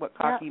just what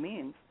cocky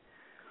means.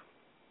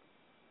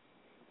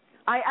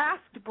 I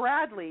asked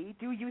Bradley,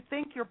 do you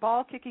think your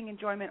ball-kicking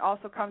enjoyment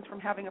also comes from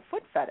having a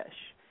foot fetish?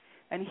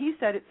 And he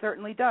said it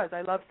certainly does.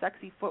 I love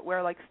sexy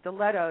footwear like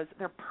stilettos.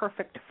 They're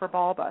perfect for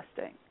ball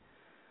busting.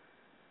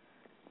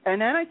 And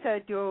then I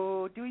said,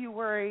 do you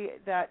worry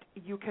that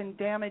you can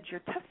damage your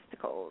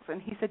testicles?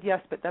 And he said,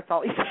 yes, but that's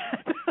all he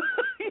said.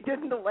 He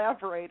didn't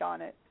elaborate on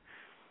it.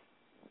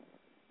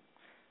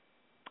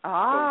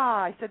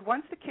 I said,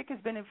 once the kick has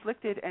been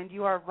inflicted and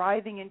you are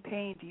writhing in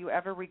pain, do you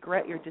ever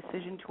regret your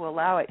decision to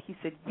allow it? He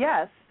said,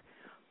 yes,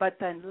 but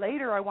then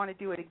later I want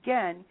to do it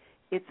again.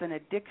 It's an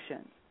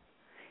addiction.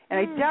 And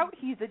I doubt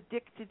he's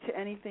addicted to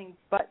anything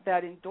but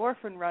that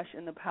endorphin rush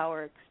in the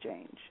power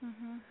exchange.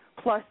 Mm-hmm.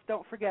 Plus,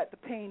 don't forget, the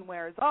pain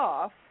wears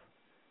off,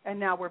 and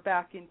now we're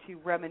back into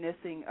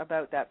reminiscing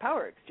about that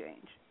power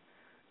exchange.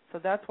 So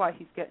that's why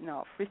he's getting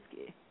all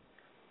frisky.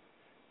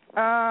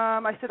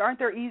 I said, aren't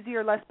there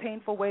easier, less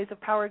painful ways of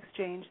power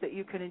exchange that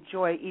you can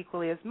enjoy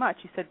equally as much?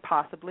 He said,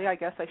 possibly. I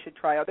guess I should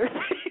try other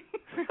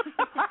things.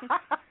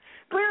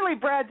 Clearly,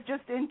 Brad's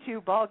just into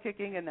ball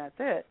kicking, and that's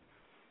it.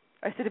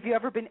 I said, have you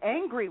ever been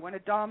angry when a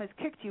dom has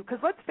kicked you? Because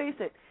let's face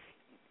it,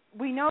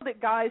 we know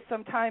that guys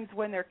sometimes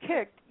when they're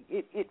kicked,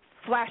 it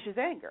flashes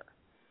anger.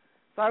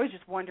 So I was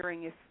just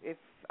wondering if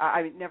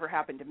it never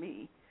happened to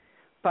me,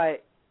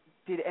 but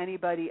did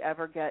anybody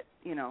ever get,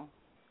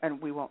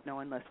 and we won't know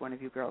unless one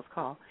of you girls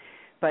call,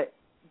 but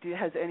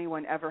has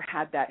anyone ever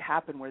had that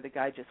happen where the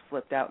guy just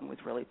flipped out and was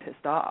really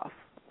pissed off?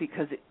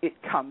 Because it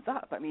comes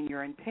up. I mean,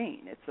 you're in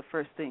pain. It's the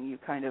first thing you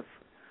kind of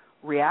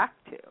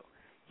react to.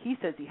 He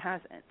says he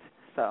hasn't,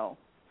 so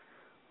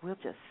we'll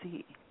just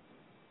see.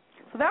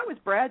 So that was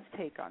Brad's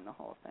take on the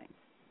whole thing.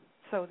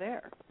 So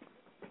there.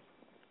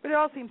 But it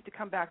all seems to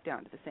come back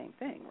down to the same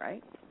thing,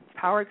 right?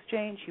 Power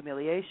exchange,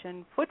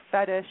 humiliation, foot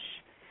fetish.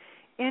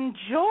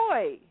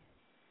 Enjoy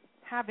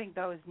having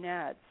those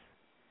nads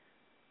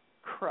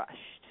crushed,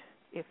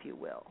 if you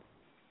will.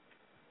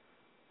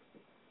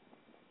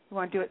 You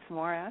want to do it some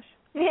more, Ash?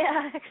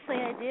 Yeah, actually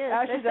I do.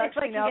 Ash is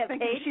actually like now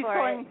thinking she's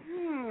going,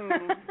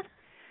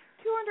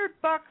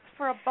 $200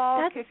 for a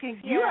ball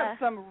kicking. Yeah. You have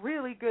some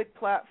really good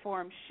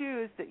platform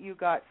shoes that you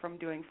got from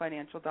doing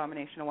financial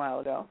domination a while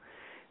ago.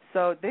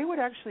 So they would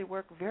actually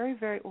work very,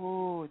 very,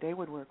 they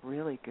would work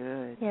really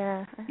good.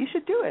 Yeah. You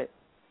should do it.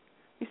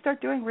 You start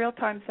doing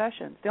real-time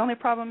sessions. The only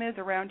problem is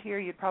around here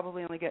you'd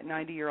probably only get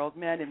 90-year-old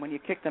men, and when you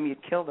kick them,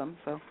 you'd kill them.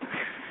 So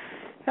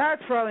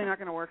that's probably not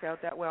going to work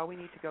out that well. We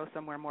need to go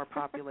somewhere more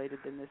populated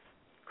than this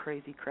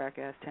crazy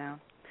crack-ass town.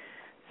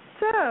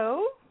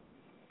 So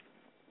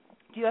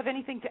do you have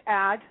anything to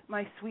add,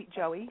 my sweet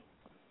Joey?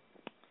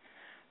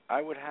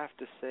 I would have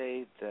to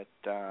say that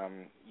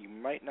you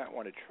might not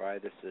want to try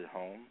this at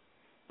home.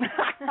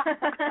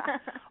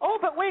 Oh,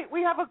 but wait,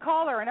 we have a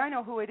caller, and I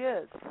know who it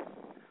is.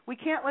 We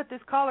can't let this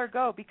caller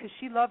go because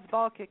she loves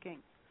ball kicking.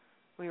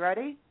 We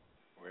ready?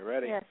 We're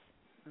ready. Yes.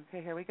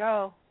 Okay, here we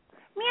go.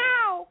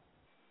 Meow!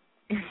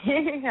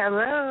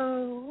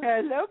 Hello.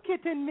 Hello,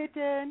 Kitten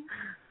Mitten.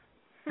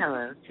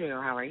 Hello, too.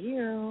 How are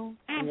you?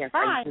 I'm yes,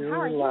 fine. I do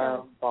How are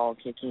love you? ball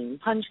kicking,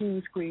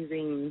 punching,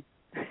 squeezing,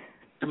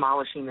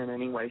 demolishing in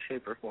any way,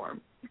 shape, or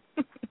form.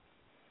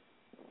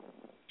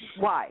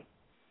 Why?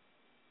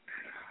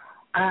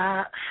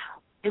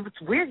 It was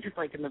weird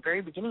because, in the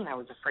very beginning, I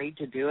was afraid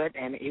to do it,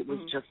 and it was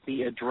just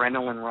the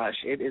adrenaline rush.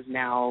 It is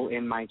now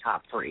in my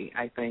top 3.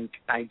 I think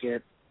I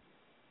get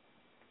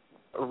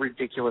a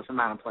ridiculous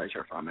amount of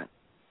pleasure from it.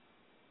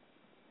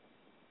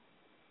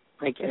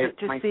 Like, is it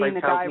just my seeing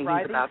the guy me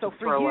writhing? So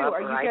for you,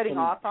 are you getting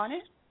off on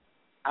it?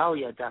 Oh,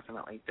 yeah,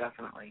 definitely.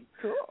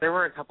 Cool. There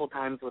were a couple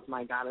times with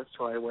my goddess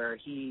toy where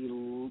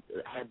he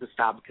had to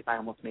stop because I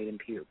almost made him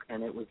puke,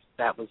 and that was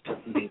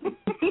just amazing.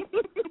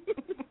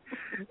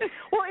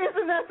 Well,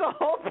 isn't that the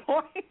whole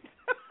point?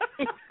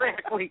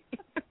 Exactly.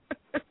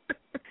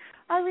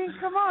 I mean,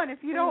 come on. If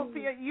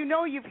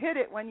you've hit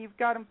it when you've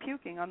got him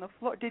puking on the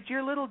floor. Did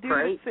your little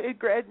dude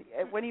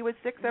when he was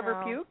 6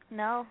 ever puke?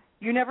 No.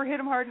 You never hit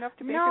him hard enough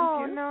to make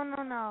him puke?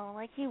 No.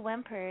 Like, he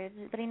whimpered,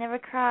 but he never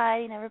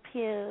cried. He never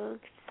puked.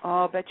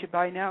 Oh, I'll bet you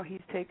by now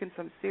he's taken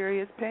some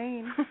serious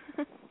pain.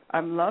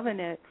 I'm loving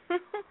it.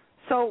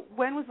 So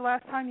when was the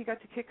last time you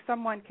got to kick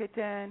someone,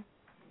 Kitten?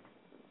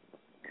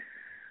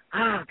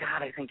 Oh,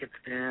 God, I think it's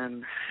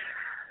been,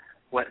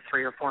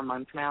 3 or 4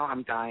 months now?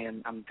 I'm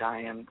dying.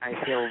 I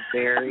feel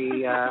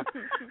very,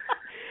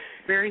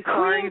 very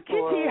sorry Queen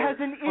Kitty has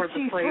an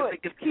itchy the place foot. I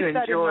get Keep to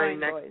that enjoy in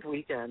mind, next boys.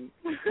 weekend.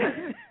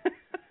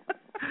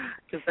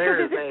 So is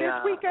it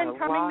this weekend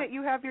coming that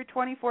you have your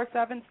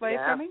 24/7 slave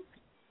coming?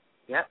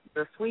 Yep,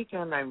 this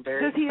weekend I'm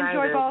very excited. Does he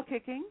enjoy ball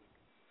kicking?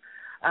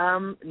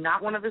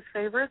 Not one of his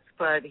favorites,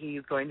 but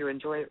he's going to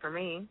enjoy it for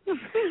me.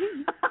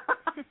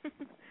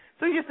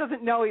 So he just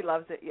doesn't know he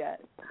loves it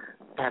yet.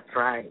 That's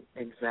right,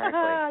 exactly.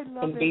 I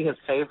love Can be his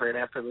favorite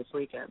after this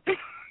weekend.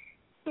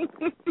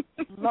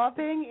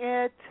 Loving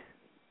it.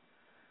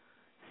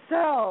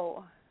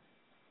 So,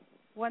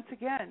 once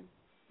again,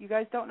 you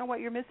guys don't know what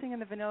you're missing in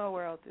the vanilla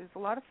world. There's a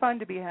lot of fun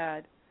to be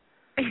had.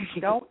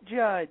 Don't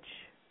judge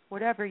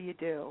whatever you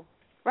do.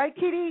 Right,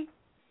 Kitty?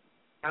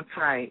 That's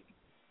right.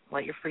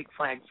 Let your freak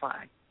flag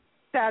fly.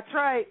 That's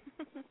right.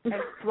 And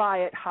fly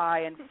it high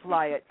and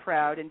fly it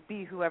proud and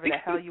be whoever the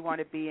hell you want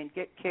to be and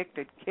get kicked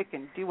or kick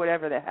and do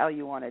whatever the hell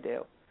you want to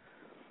do.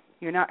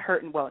 You're not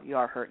hurting. Well, you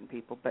are hurting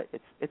people, but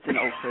it's an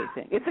okay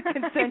thing. It's a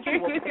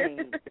consensual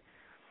pain.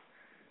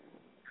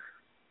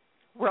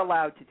 We're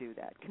allowed to do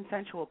that.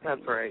 Consensual pain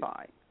is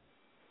fine.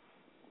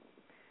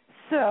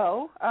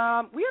 So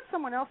we have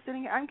someone else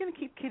sitting. I'm going to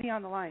keep Kitty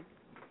on the line.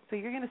 So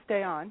you're going to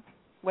stay on,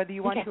 whether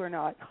you want to or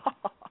not.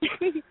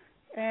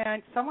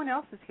 And someone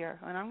else is here,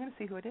 and I'm going to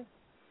see who it is.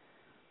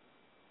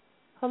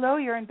 Hello,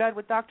 you're in bed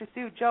with Dr.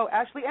 Sue, Joe,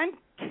 Ashley, and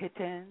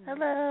Kitten.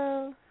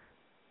 Hello.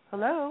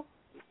 Hello.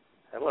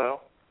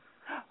 Hello.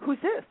 Who's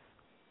this?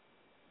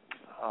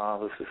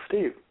 This is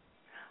Steve.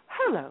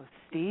 Hello,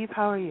 Steve.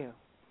 How are you?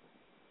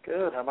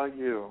 Good. How about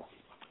you?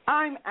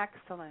 I'm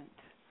excellent.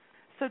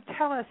 So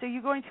tell us, are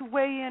you going to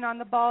weigh in on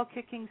the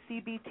ball-kicking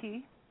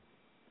CBT?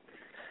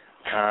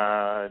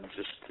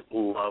 Just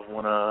love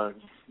when a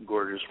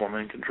gorgeous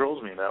woman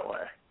controls me that way.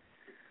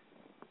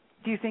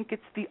 Do you think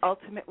it's the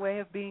ultimate way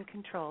of being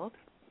controlled?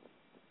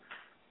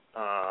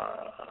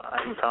 I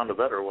haven't found a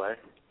better way.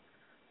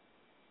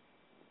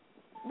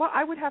 Well,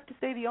 I would have to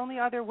say the only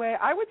other way,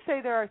 I would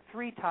say there are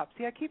 3 tops.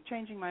 See, I keep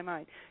changing my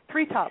mind.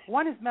 3 top.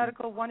 One is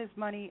medical, one is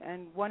money,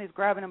 and one is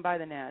grabbing them by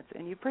the nads.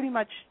 And you've pretty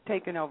much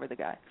taken over the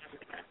guy.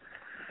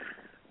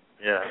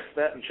 Yeah,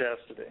 that and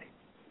chastity.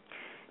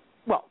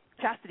 Well,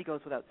 chastity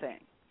goes without saying.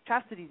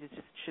 Chastity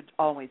just should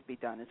always be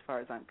done as far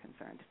as I'm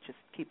concerned. It just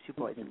keeps you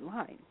boys in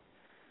line.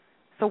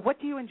 So what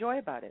do you enjoy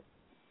about it?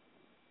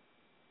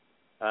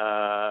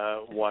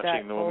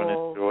 Watching the woman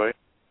enjoy.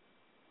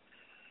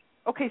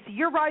 Okay, so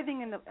you're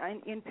writhing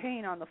in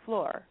pain on the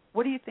floor.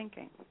 What are you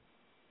thinking?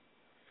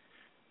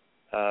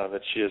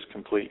 That she has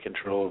complete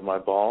control of my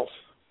balls.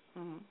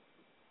 Mm-hmm.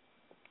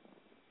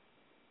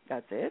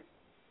 That's it?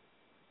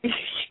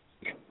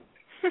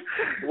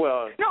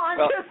 Well, no, I'm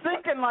just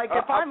thinking, like,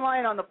 if I'm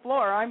lying on the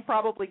floor, I'm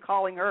probably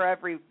calling her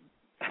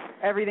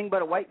everything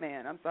but a white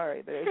man. I'm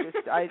sorry.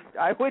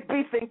 I would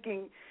be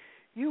thinking,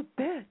 you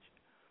bitch.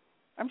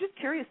 I'm just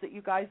curious that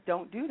you guys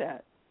don't do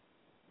that.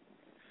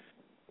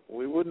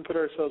 We wouldn't put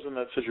ourselves in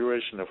that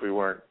situation if we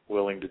weren't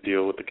willing to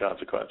deal with the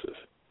consequences.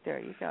 There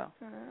you go.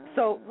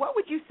 So what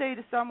would you say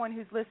to someone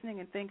who's listening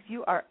and thinks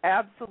you are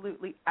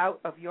absolutely out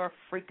of your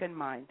freaking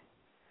mind?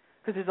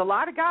 Because there's a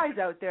lot of guys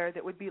out there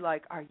that would be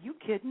like, are you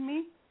kidding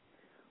me?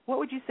 What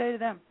would you say to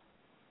them?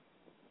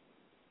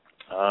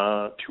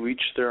 To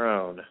each their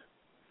own.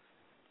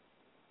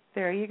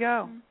 There you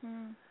go.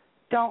 Mm-hmm.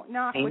 Don't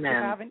knock what you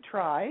haven't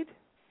tried,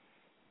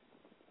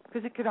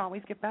 because it could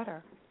always get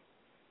better.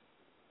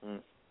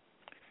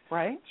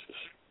 Right?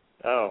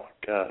 Oh,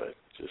 God, it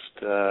just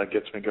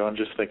gets me going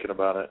just thinking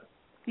about it.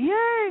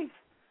 Yay!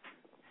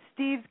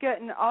 Steve's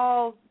getting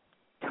all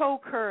toe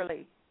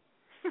curly.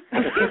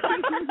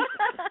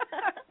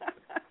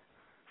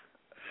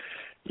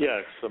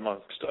 Yes,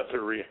 amongst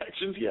other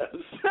reactions, yes.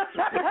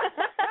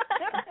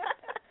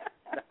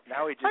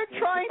 Now we just I'm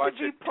trying to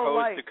be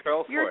polite. To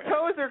curl for Your it.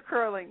 toes are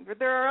curling, but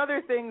there are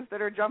other things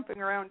that are jumping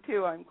around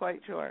too, I'm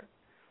quite sure.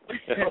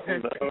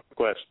 No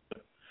question.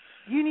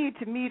 You need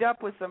to meet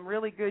up with some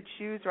really good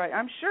shoes, right?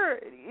 I'm sure,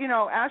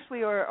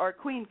 Ashley or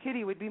Queen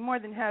Kitty would be more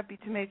than happy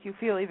to make you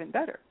feel even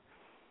better.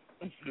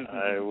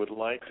 I would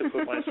like to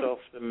put myself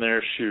in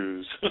their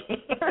shoes.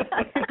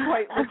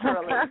 Quite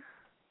literally.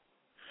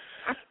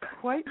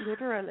 Quite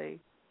literally.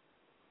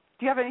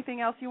 Do you have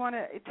anything else you want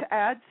to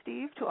add,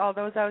 Steve, to all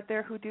those out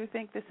there who do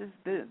think this is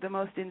the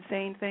most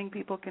insane thing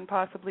people can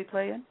possibly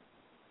play in?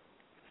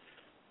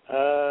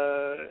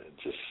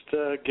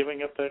 Just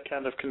giving up that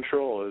kind of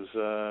control is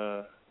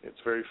it's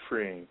very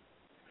freeing.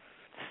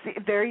 See,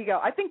 there you go.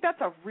 I think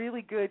that's a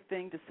really good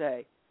thing to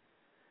say,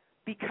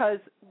 because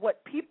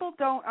what people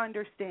don't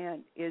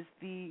understand is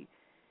the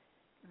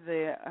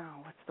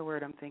what's the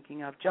word I'm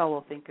thinking of? Joe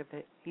will think of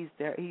it. He's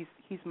there.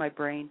 He's my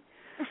brain.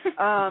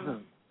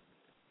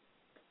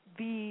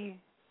 The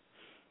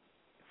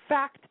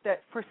fact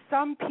that for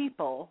some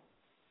people,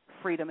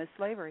 freedom is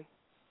slavery.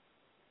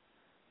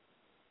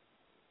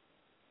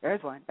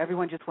 There's one.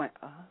 Everyone just went,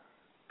 oh,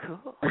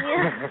 cool.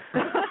 Yeah.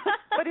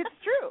 But it's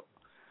true.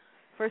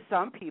 For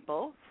some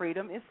people,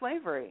 freedom is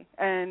slavery,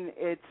 and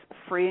it's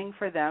freeing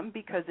for them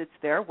because it's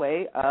their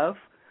way of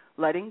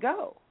letting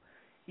go.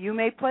 You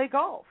may play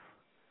golf.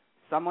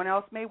 Someone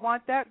else may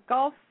want that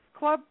golf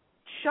club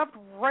shoved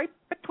right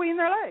between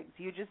their legs.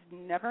 You just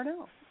never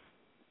know.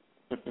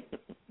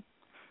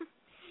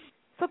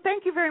 So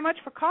thank you very much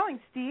for calling,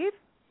 Steve.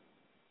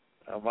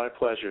 My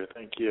pleasure.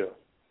 Thank you.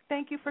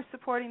 Thank you for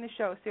supporting the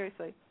show,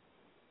 seriously.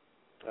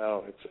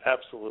 Oh, it's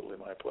absolutely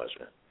my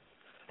pleasure.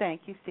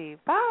 Thank you, Steve.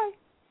 Bye.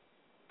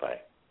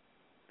 Bye.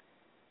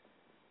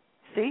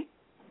 See?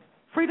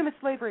 Freedom is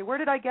Slavery. Where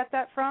did I get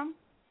that from?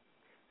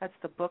 That's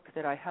the book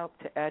that I helped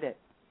to edit.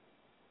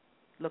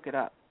 Look it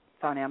up.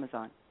 It's on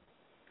Amazon.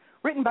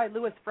 Written by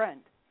Louis Friend,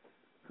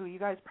 who you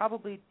guys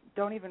probably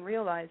don't even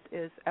realize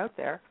is out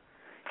there.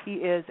 He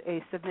is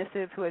a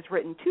submissive who has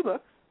written 2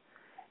 books,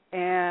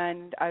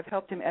 and I've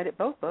helped him edit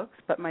both books,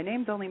 but my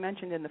name's only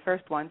mentioned in the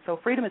first one, so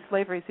Freedom is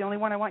Slavery is the only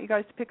one I want you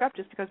guys to pick up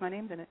just because my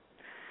name's in it.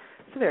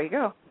 So there you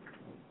go.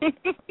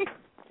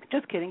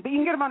 Just kidding. But you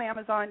can get them on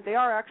Amazon.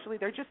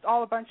 They're just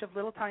all a bunch of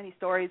little tiny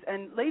stories.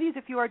 And ladies,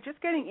 if you are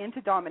just getting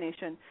into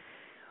domination,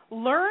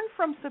 learn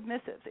from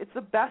submissives. It's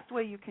the best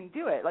way you can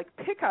do it. Like,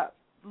 pick up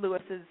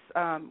Lewis's,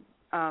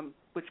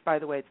 which, by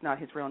the way, it's not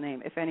his real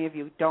name. If any of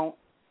you don't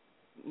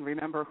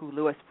remember who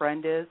Louis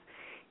Friend is,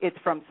 it's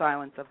from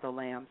Silence of the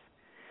Lambs.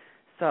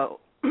 So,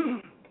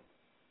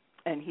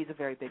 and he's a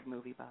very big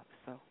movie buff,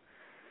 so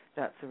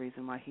that's the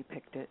reason why he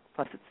picked it.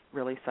 Plus, it's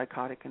really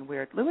psychotic and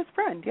weird. Louis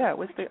Friend, yeah.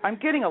 I'm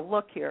getting a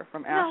look here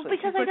from Ashley. No,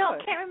 because I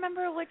can't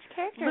remember which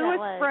character Louis that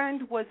was.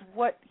 Friend was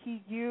what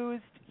he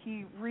used.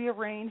 He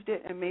rearranged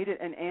it and made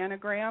it an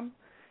anagram,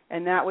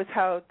 and that was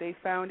how they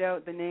found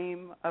out the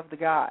name of the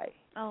guy.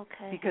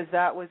 Okay. Because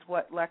that was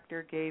what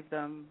Lecter gave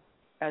them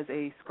as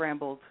a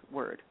scrambled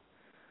word.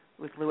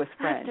 With Louis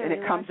Friend, and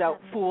it comes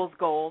out Fool's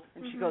Gold,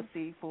 and she goes,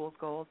 see, Fool's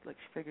Gold, like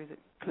she figures it.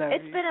 Clarice.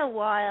 It's been a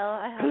while.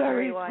 I have to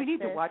rewatch We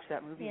need this. to watch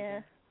that movie. Yeah.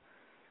 Again.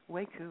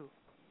 Way cool.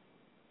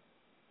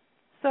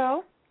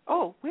 So,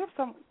 do we have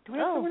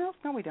someone else?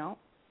 No, we don't.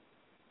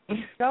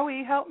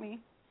 Joey, help me.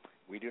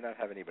 We do not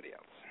have anybody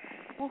else.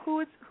 Well,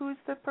 who's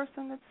the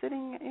person that's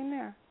sitting in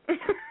there?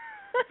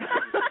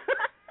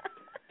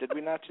 Did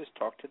we not just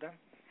talk to them?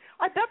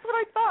 That's what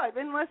I thought.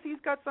 Unless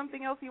he's got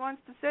something else he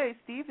wants to say,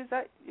 Steve.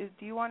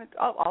 Do you want to?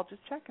 I'll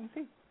just check and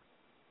see.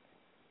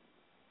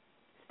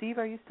 Steve,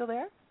 are you still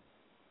there?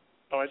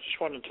 Oh, I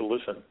just wanted to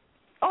listen.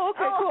 Oh,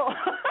 okay, cool.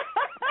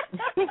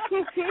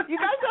 You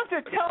guys have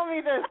to tell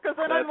me this, because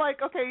then I'm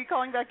like, okay, you're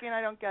calling back in.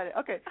 I don't get it.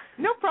 Okay,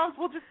 no problems.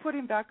 We'll just put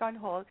him back on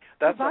hold.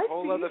 That's Bye, a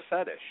whole Steve. other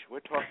fetish.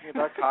 We're talking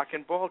about cock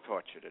and ball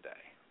torture today.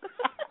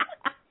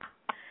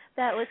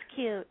 That was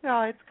cute.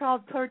 No, it's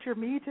called Torture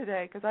Me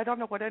today, because I don't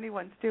know what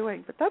anyone's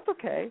doing, but that's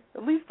okay.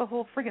 At least the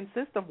whole friggin'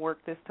 system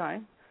worked this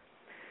time.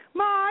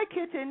 My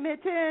kitten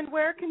mitten,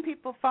 where can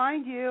people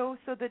find you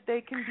so that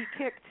they can be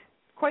kicked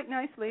quite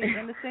nicely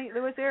in the St.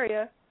 Louis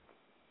area?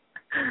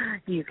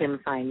 You can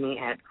find me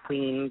at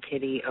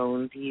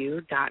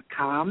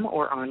queenkittyowns.you.com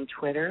or on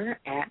Twitter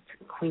at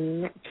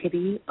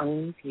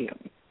queenkittyowns.you.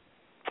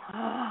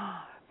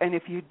 And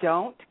if you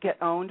don't get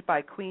owned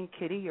by Queen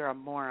Kitty, you're a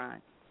moron.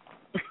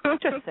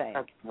 Just saying.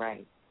 That's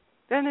right.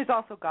 Then there's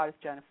also Goddess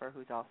Jennifer,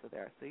 who's also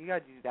there, so you got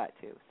to do that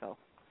too. So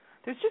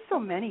there's just so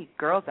many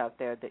girls out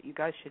there that you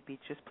guys should be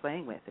just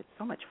playing with. It's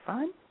so much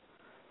fun,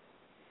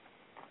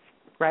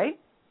 right?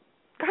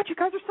 God, you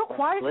guys are so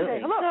quiet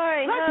today. Hello.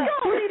 Sorry. Let's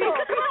go, ladies.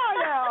 Come on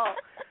now.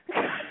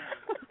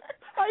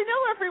 I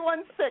know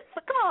everyone's sick,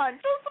 so come on,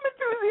 show some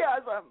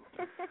enthusiasm.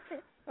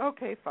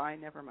 Okay, fine,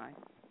 never mind.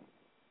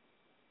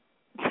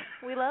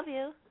 We love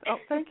you. Oh,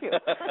 thank you.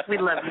 We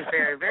love you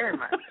very, very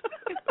much.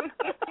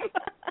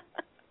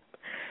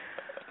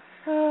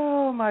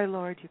 Oh, my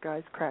Lord, you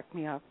guys crack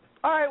me up.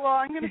 All right, well,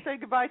 I'm going to say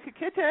goodbye to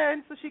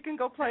Kitten so she can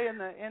go play in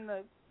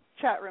the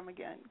chat room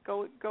again.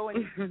 Go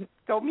and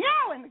go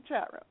meow in the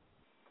chat room.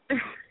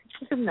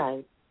 Good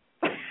night.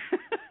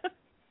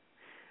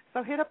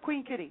 So hit up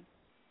Queen Kitty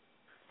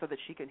so that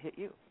she can hit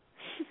you.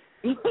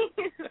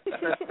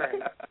 That's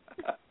right.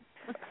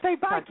 Say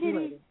bye, Talk to you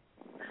Kitty. later.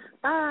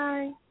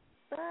 Bye.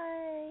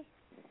 Bye.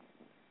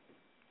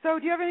 So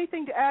do you have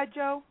anything to add,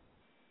 Joe?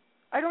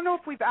 I don't know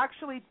if we've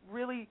actually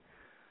really,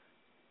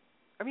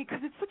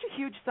 because it's such a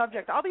huge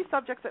subject. All these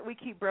subjects that we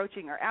keep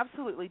broaching are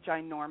absolutely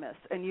ginormous,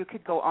 and you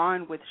could go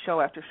on with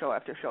show after show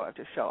after show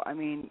after show. I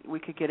mean, we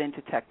could get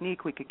into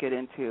technique. We could get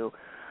into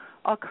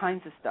all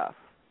kinds of stuff,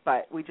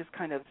 but we just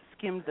kind of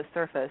skimmed the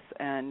surface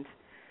and,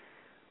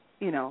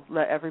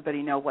 let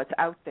everybody know what's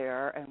out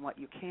there and what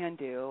you can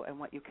do and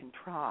what you can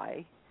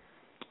try.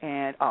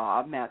 And,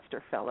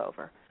 Matster fell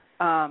over.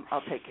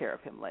 I'll take care of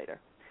him later.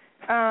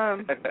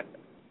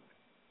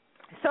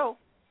 So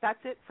that's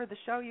it for the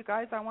show, you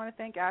guys. I want to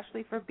thank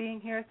Ashley for being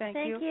here. Thank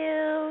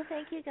you.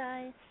 Thank you,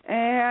 guys.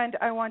 And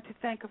I want to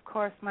thank, of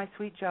course, my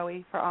sweet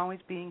Joey for always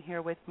being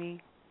here with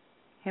me,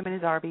 him and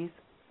his Arby's.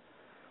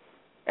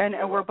 And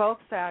we're both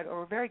sad,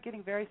 or we're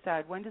getting very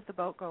sad. When does the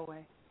boat go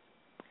away?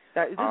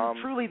 This is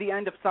truly the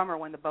end of summer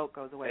when the boat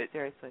goes away,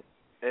 seriously.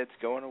 It's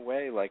going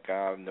away like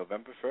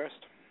November 1st.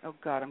 Oh,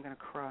 God, I'm going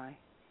to cry.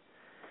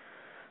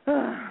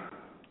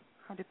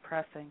 How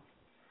depressing.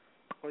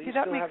 Well, see,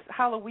 that makes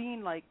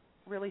Halloween, like,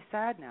 really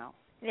sad now.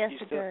 Yes,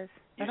 it does.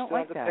 I don't still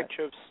like have that. the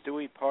picture of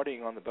Stewie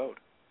partying on the boat.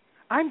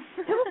 I'm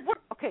still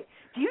okay.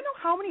 Do you know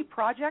how many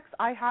projects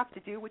I have to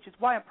do? Which is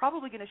why I'm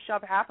probably going to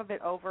shove half of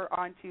it over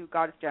onto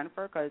Goddess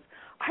Jennifer, because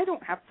I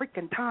don't have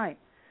freaking time.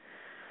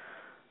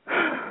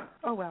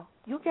 Oh well,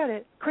 you'll get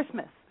it.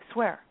 Christmas, I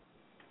swear.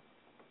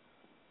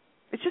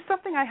 It's just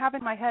something I have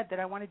in my head that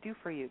I want to do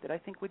for you that I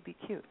think would be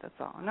cute. That's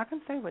all. I'm not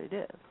going to say what it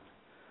is.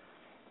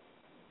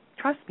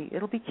 Trust me,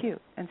 it'll be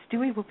cute, and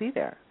Stewie will be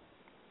there.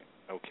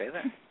 Okay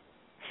then.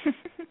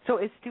 So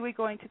is Stewie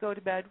going to go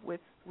to bed with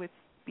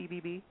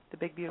BBB, the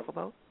big beautiful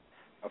boat?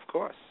 Of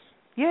course.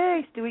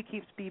 Yay, Stewie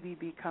keeps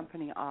BBB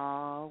company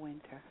all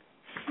winter.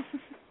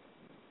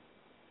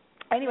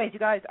 Anyways, you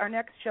guys, our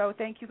next show,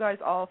 thank you guys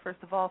all,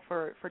 first of all,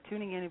 for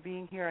tuning in and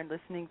being here and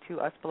listening to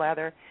us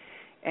blather.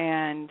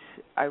 And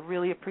I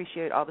really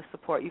appreciate all the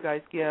support you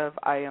guys give.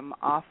 I am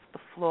off the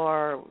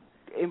floor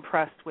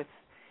impressed with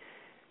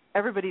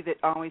everybody that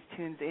always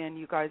tunes in.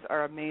 You guys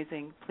are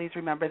amazing. Please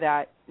remember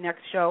that. Next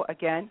show,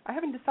 again, I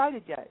haven't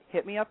decided yet.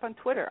 Hit me up on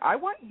Twitter. I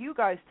want you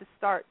guys to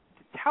start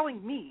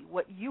telling me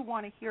what you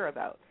want to hear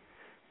about.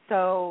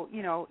 So,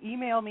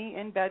 email me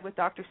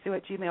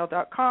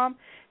inbedwithdrsue@gmail.com.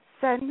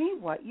 Send me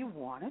what you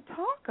want to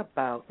talk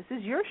about. This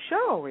is your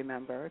show,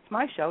 remember. It's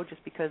my show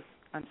just because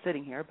I'm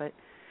sitting here, but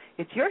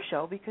it's your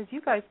show because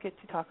you guys get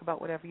to talk about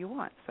whatever you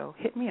want. So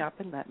hit me up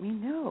and let me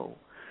know.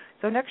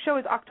 So next show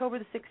is October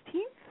the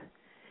 16th.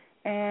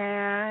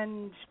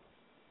 And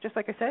just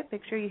like I said,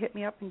 make sure you hit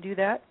me up and do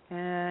that.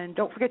 And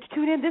don't forget to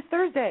tune in this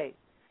Thursday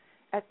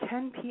at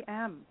 10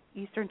 p.m.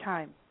 Eastern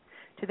Time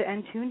to the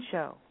N-Tune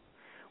Show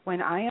when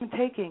I am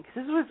taking, because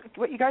this is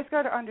what you guys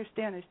got to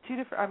understand,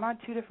 I'm on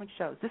two different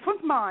shows. This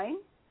one's mine,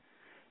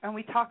 and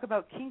we talk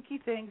about kinky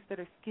things that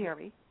are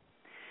scary.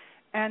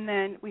 And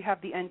then we have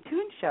the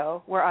N-Tune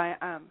Show where I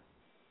am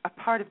a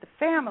part of the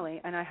family,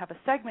 and I have a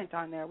segment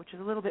on there which is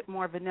a little bit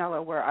more vanilla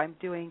where I'm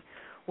doing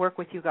work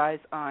with you guys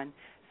on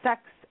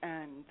sex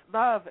and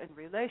love and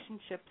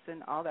relationships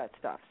and all that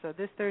stuff. So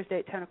this Thursday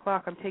at 10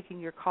 o'clock, I'm taking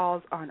your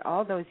calls on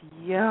all those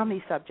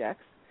yummy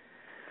subjects.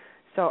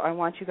 So I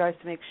want you guys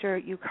to make sure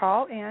you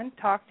call in,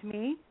 talk to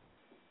me,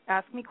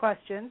 ask me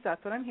questions.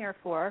 That's what I'm here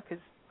for,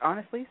 because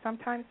honestly,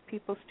 sometimes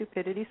people's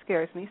stupidity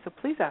scares me, so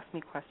please ask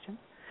me questions.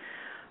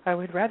 I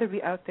would rather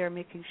be out there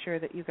making sure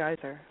that you guys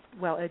are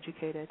well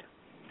educated.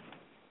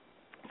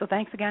 So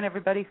thanks again,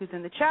 everybody who's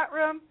in the chat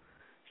room.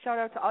 Shout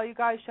out to all you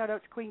guys. Shout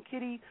out to Queen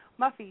Kitty,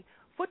 Muffy,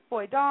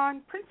 Footboy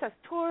Dawn, Princess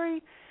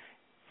Tori,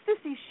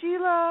 Sissy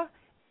Sheila,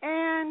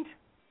 and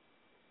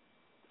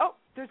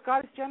there's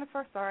Goddess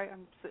Jennifer. Sorry,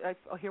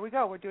 here we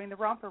go. We're doing the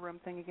romper room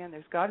thing again.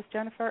 There's Goddess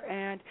Jennifer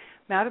and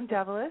Madam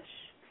Devilish,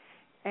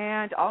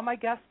 and all my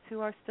guests who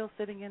are still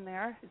sitting in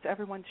there.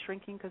 Everyone's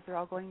shrinking because they're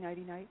all going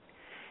nighty night,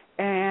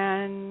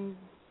 and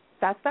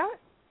that's that.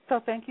 So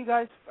thank you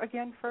guys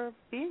again for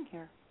being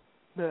here.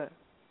 Bleh.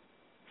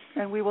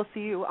 And we will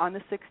see you on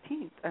the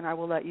 16th, and I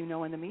will let you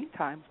know in the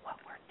meantime what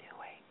we're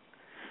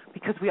doing.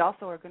 Because we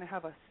also are going to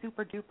have a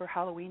super-duper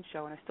Halloween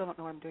show, and I still don't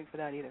know what I'm doing for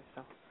that either.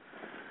 So,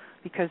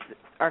 because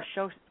our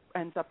show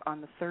ends up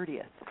on the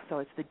 30th, so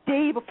it's the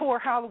day before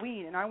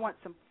Halloween, and I want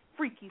some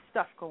freaky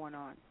stuff going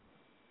on.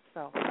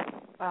 So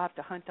I'll have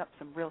to hunt up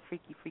some real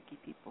freaky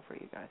people for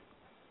you guys.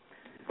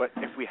 But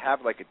if we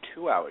have like a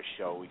 2-hour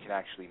show, we can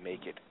actually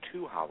make it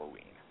to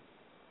Halloween.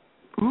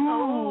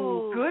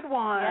 Ooh, good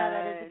one. Yeah,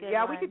 that is a good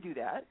one. We could do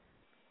that.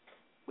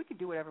 We could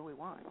do whatever we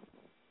want.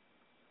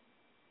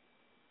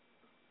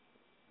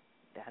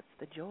 That's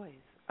the joys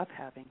of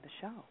having the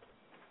show.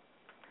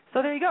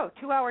 So there you go,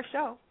 2-hour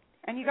show.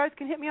 And you guys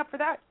can hit me up for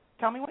that.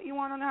 Tell me what you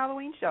want on the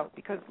Halloween show,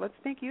 because let's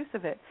make use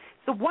of it.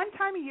 It's the one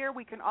time a year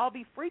we can all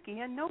be freaky,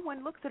 and no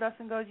one looks at us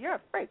and goes, you're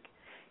a freak.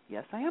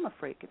 Yes, I am a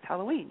freak. It's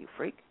Halloween, you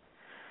freak.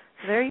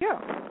 So there you go.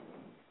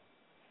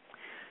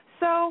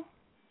 So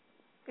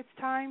it's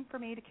time for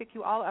me to kick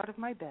you all out of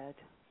my bed,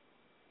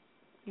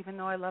 even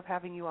though I love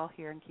having you all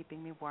here and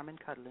keeping me warm and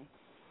cuddly.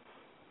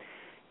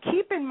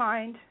 Keep in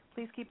mind,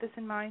 please keep this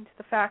in mind,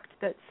 the fact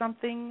that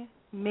something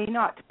may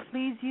not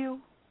please you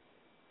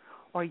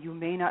or you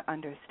may not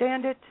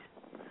understand it,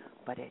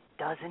 but it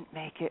doesn't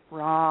make it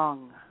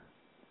wrong.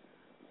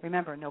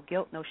 Remember, no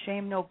guilt, no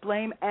shame, no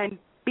blame, and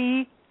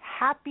be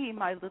happy,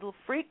 my little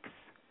freaks.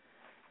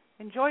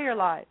 Enjoy your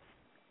lives.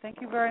 Thank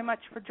you very much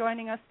for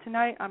joining us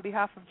tonight on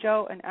behalf of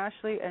Joe and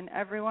Ashley and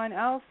everyone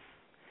else.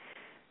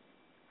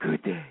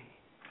 Good day.